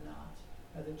come to the knowledge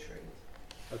of the truth.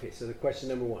 Okay, so the question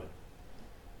number 1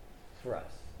 for us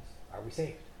is, are we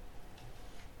saved?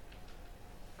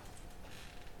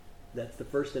 That's the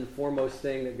first and foremost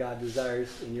thing that God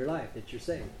desires in your life, that you're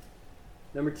saved.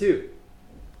 Number 2,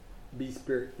 be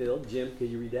spirit-filled. Jim, could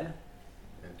you read that?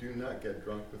 And do not get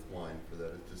drunk with wine, for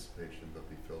that is dissipation, but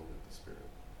be filled with the Spirit.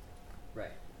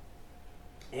 Right.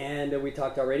 And we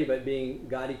talked already, but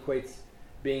God equates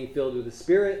being filled with the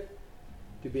Spirit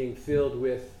to being filled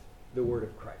with the Word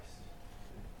of Christ.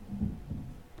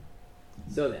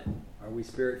 So then, are we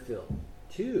Spirit-filled?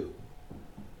 2,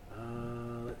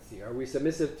 let's see, are we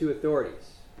submissive to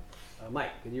authorities?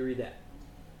 Mike, can you read that?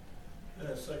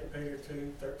 2 Peter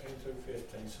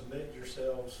 2:13-15. Submit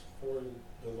yourselves for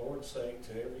the Lord's sake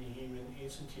to every human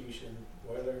institution,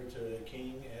 whether to a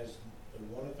king as the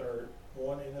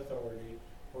one in authority,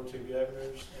 or to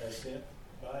governors as sent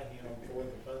by him for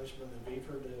the punishment of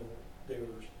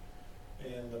evildoers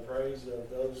and the praise of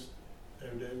those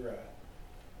who do right.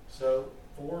 So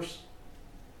for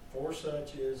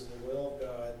such is the will of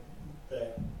God,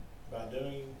 that by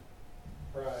doing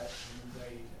right you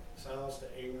may silence the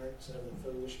ignorance of the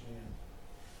foolish men.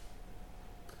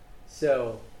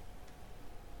 So,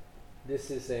 this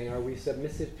is saying, are we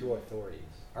submissive to authorities?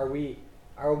 Are we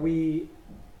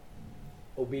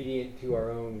obedient to our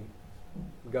own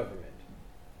government,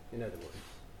 in other words?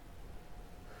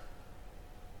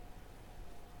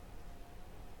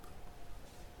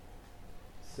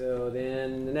 So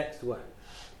then the next one.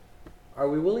 Are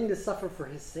we willing to suffer for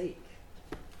his sake?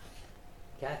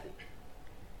 Kathy.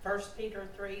 1 Peter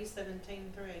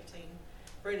 3:17-18.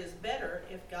 For it is better,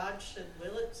 if God should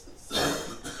will it so,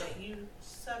 that you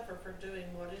suffer for doing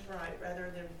what is right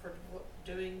rather than for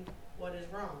doing what is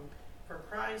wrong. For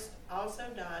Christ also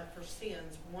died for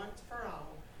sins once for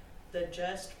all, the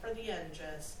just for the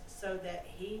unjust, so that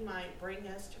he might bring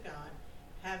us to God,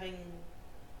 having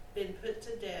been put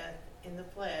to death in the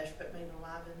flesh, but made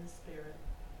alive in the spirit.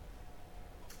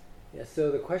 Yeah,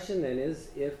 so the question then is,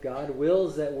 if God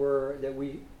wills that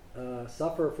we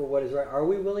suffer for what is right, are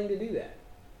we willing to do that?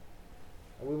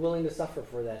 Are we willing to suffer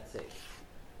for that sake?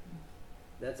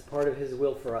 That's part of his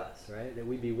will for us, right? That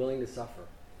we be willing to suffer.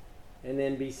 And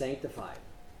then be sanctified.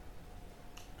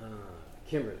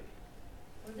 Kimberly.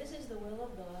 For this is the will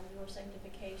of God, your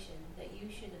sanctification, that you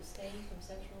should abstain from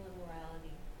sexual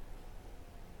immorality.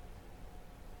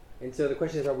 And so the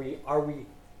question is, are we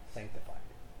sanctified?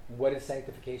 What is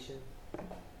sanctification?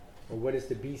 Or what is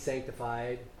to be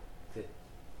sanctified? That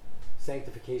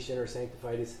sanctification or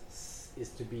sanctified is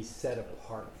to be set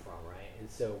apart from, right? And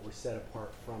so we're set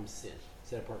apart from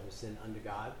sin unto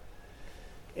God.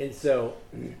 And so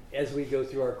as we go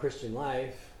through our Christian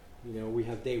life, we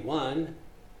have day 1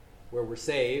 where we're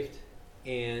saved,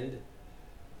 and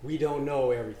we don't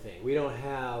know everything. We don't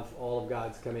have all of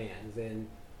God's commands, and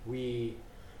we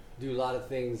do a lot of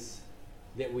things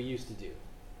that we used to do.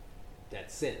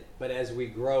 That's sin. But as we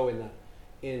grow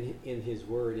in His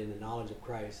Word, in the knowledge of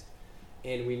Christ,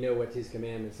 and we know what His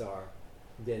commandments are,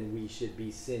 then we should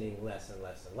be sinning less and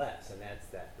less and less. And that's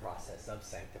that process of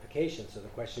sanctification. So the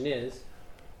question is,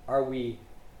 are we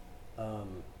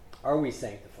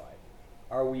sanctified?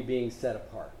 Are we being set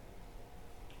apart?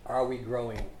 Are we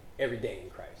growing every day in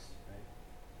Christ?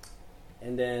 Right?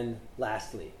 And then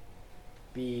lastly,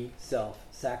 be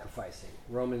self-sacrificing.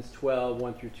 Romans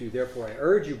 12:1-2. Therefore I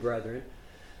urge you, brethren,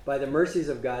 by the mercies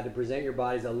of God, to present your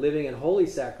bodies a living and holy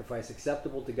sacrifice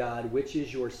acceptable to God, which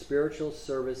is your spiritual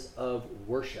service of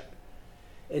worship.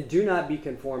 And do not be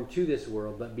conformed to this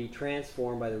world, but be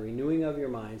transformed by the renewing of your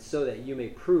mind, so that you may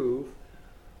prove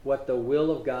what the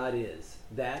will of God is,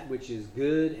 that which is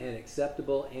good and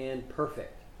acceptable and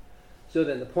perfect. So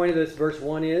then the point of this verse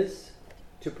 1 is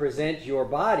to present your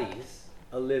bodies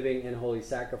a living and holy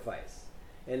sacrifice.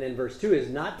 And then verse 2 is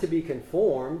not to be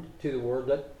conformed to the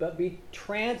world, but be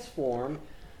transformed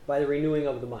by the renewing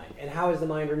of the mind. And how is the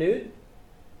mind renewed?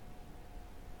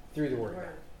 Through the Word of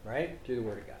God, right? Through the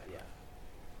Word of God, yeah.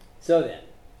 So then,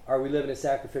 are we living a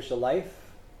sacrificial life?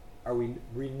 Are we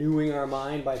renewing our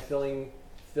mind by filling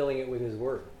it with His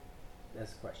Word?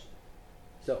 That's the question.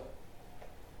 So,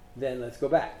 then let's go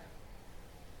back.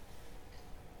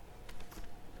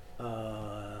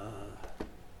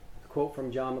 Quote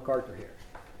from John MacArthur here.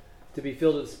 To be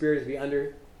filled with the Spirit is to be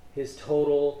under His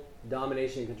total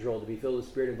domination and control. To be filled with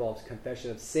the Spirit involves confession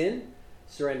of sin,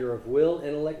 surrender of will,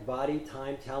 intellect, body,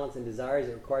 time, talents, and desires.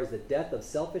 It requires the death of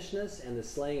selfishness and the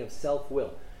slaying of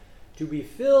self-will. To be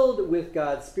filled with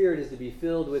God's Spirit is to be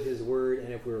filled with His Word,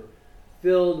 and if we're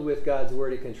filled with God's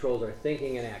Word, it controls our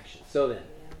thinking and action. So then,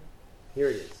 here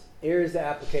it is. Here's the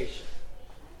application.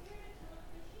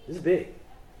 This is big.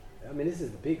 I mean, this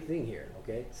is the big thing here,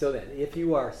 okay? So then, if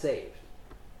you are saved,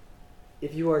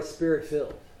 if you are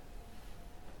Spirit-filled,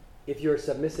 if you're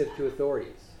submissive to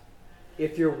authorities,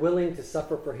 if you're willing to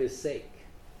suffer for His sake,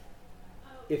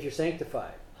 if you're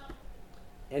sanctified,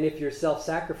 and if you're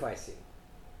self-sacrificing,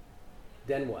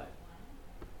 then what?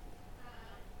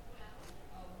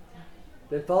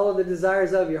 Then follow the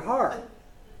desires of your heart.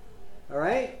 All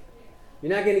right?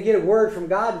 You're not going to get a word from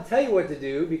God to tell you what to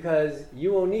do because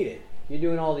you won't need it. You're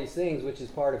doing all these things, which is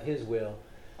part of His will.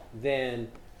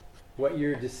 Then what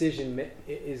your decision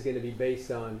is going to be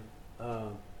based on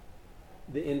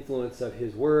the influence of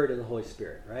His Word and the Holy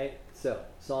Spirit, right? So,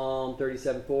 Psalm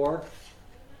 37:4,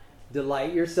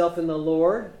 delight yourself in the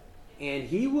Lord, and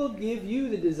He will give you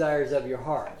the desires of your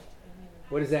heart.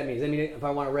 What does that mean? Does that mean if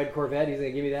I want a red Corvette, He's going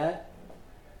to give me that?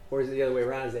 Or is it the other way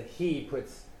around? Is that He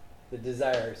puts the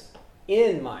desires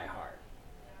in my heart,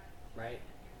 right?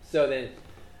 So then,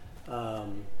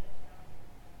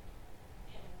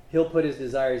 He'll put His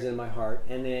desires in my heart.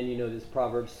 And then, this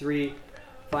Proverbs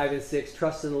 3:5-6,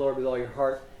 trust in the Lord with all your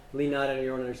heart, lean not on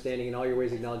your own understanding, in all your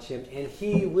ways acknowledge Him, and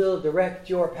He will direct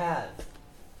your path.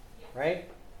 Right?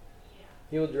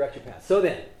 He will direct your path. So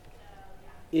then,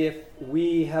 if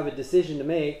we have a decision to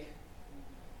make,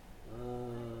 let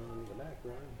me go back,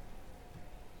 Ron.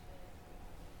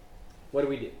 What do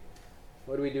we do?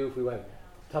 What do we do if we have a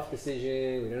tough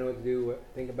decision, we don't know what to do,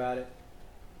 think about it?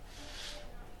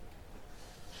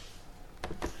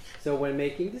 So when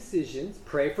making decisions,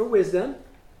 pray for wisdom.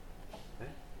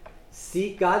 Okay?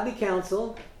 Seek godly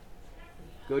counsel.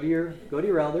 Go to your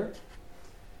elder.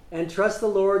 And trust the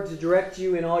Lord to direct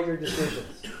you in all your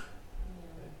decisions.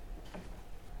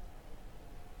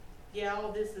 Yeah,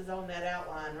 all this is on that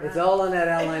outline, right? It's all on that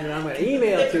outline, and I'm going to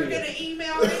email it to You're you. going to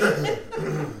email me?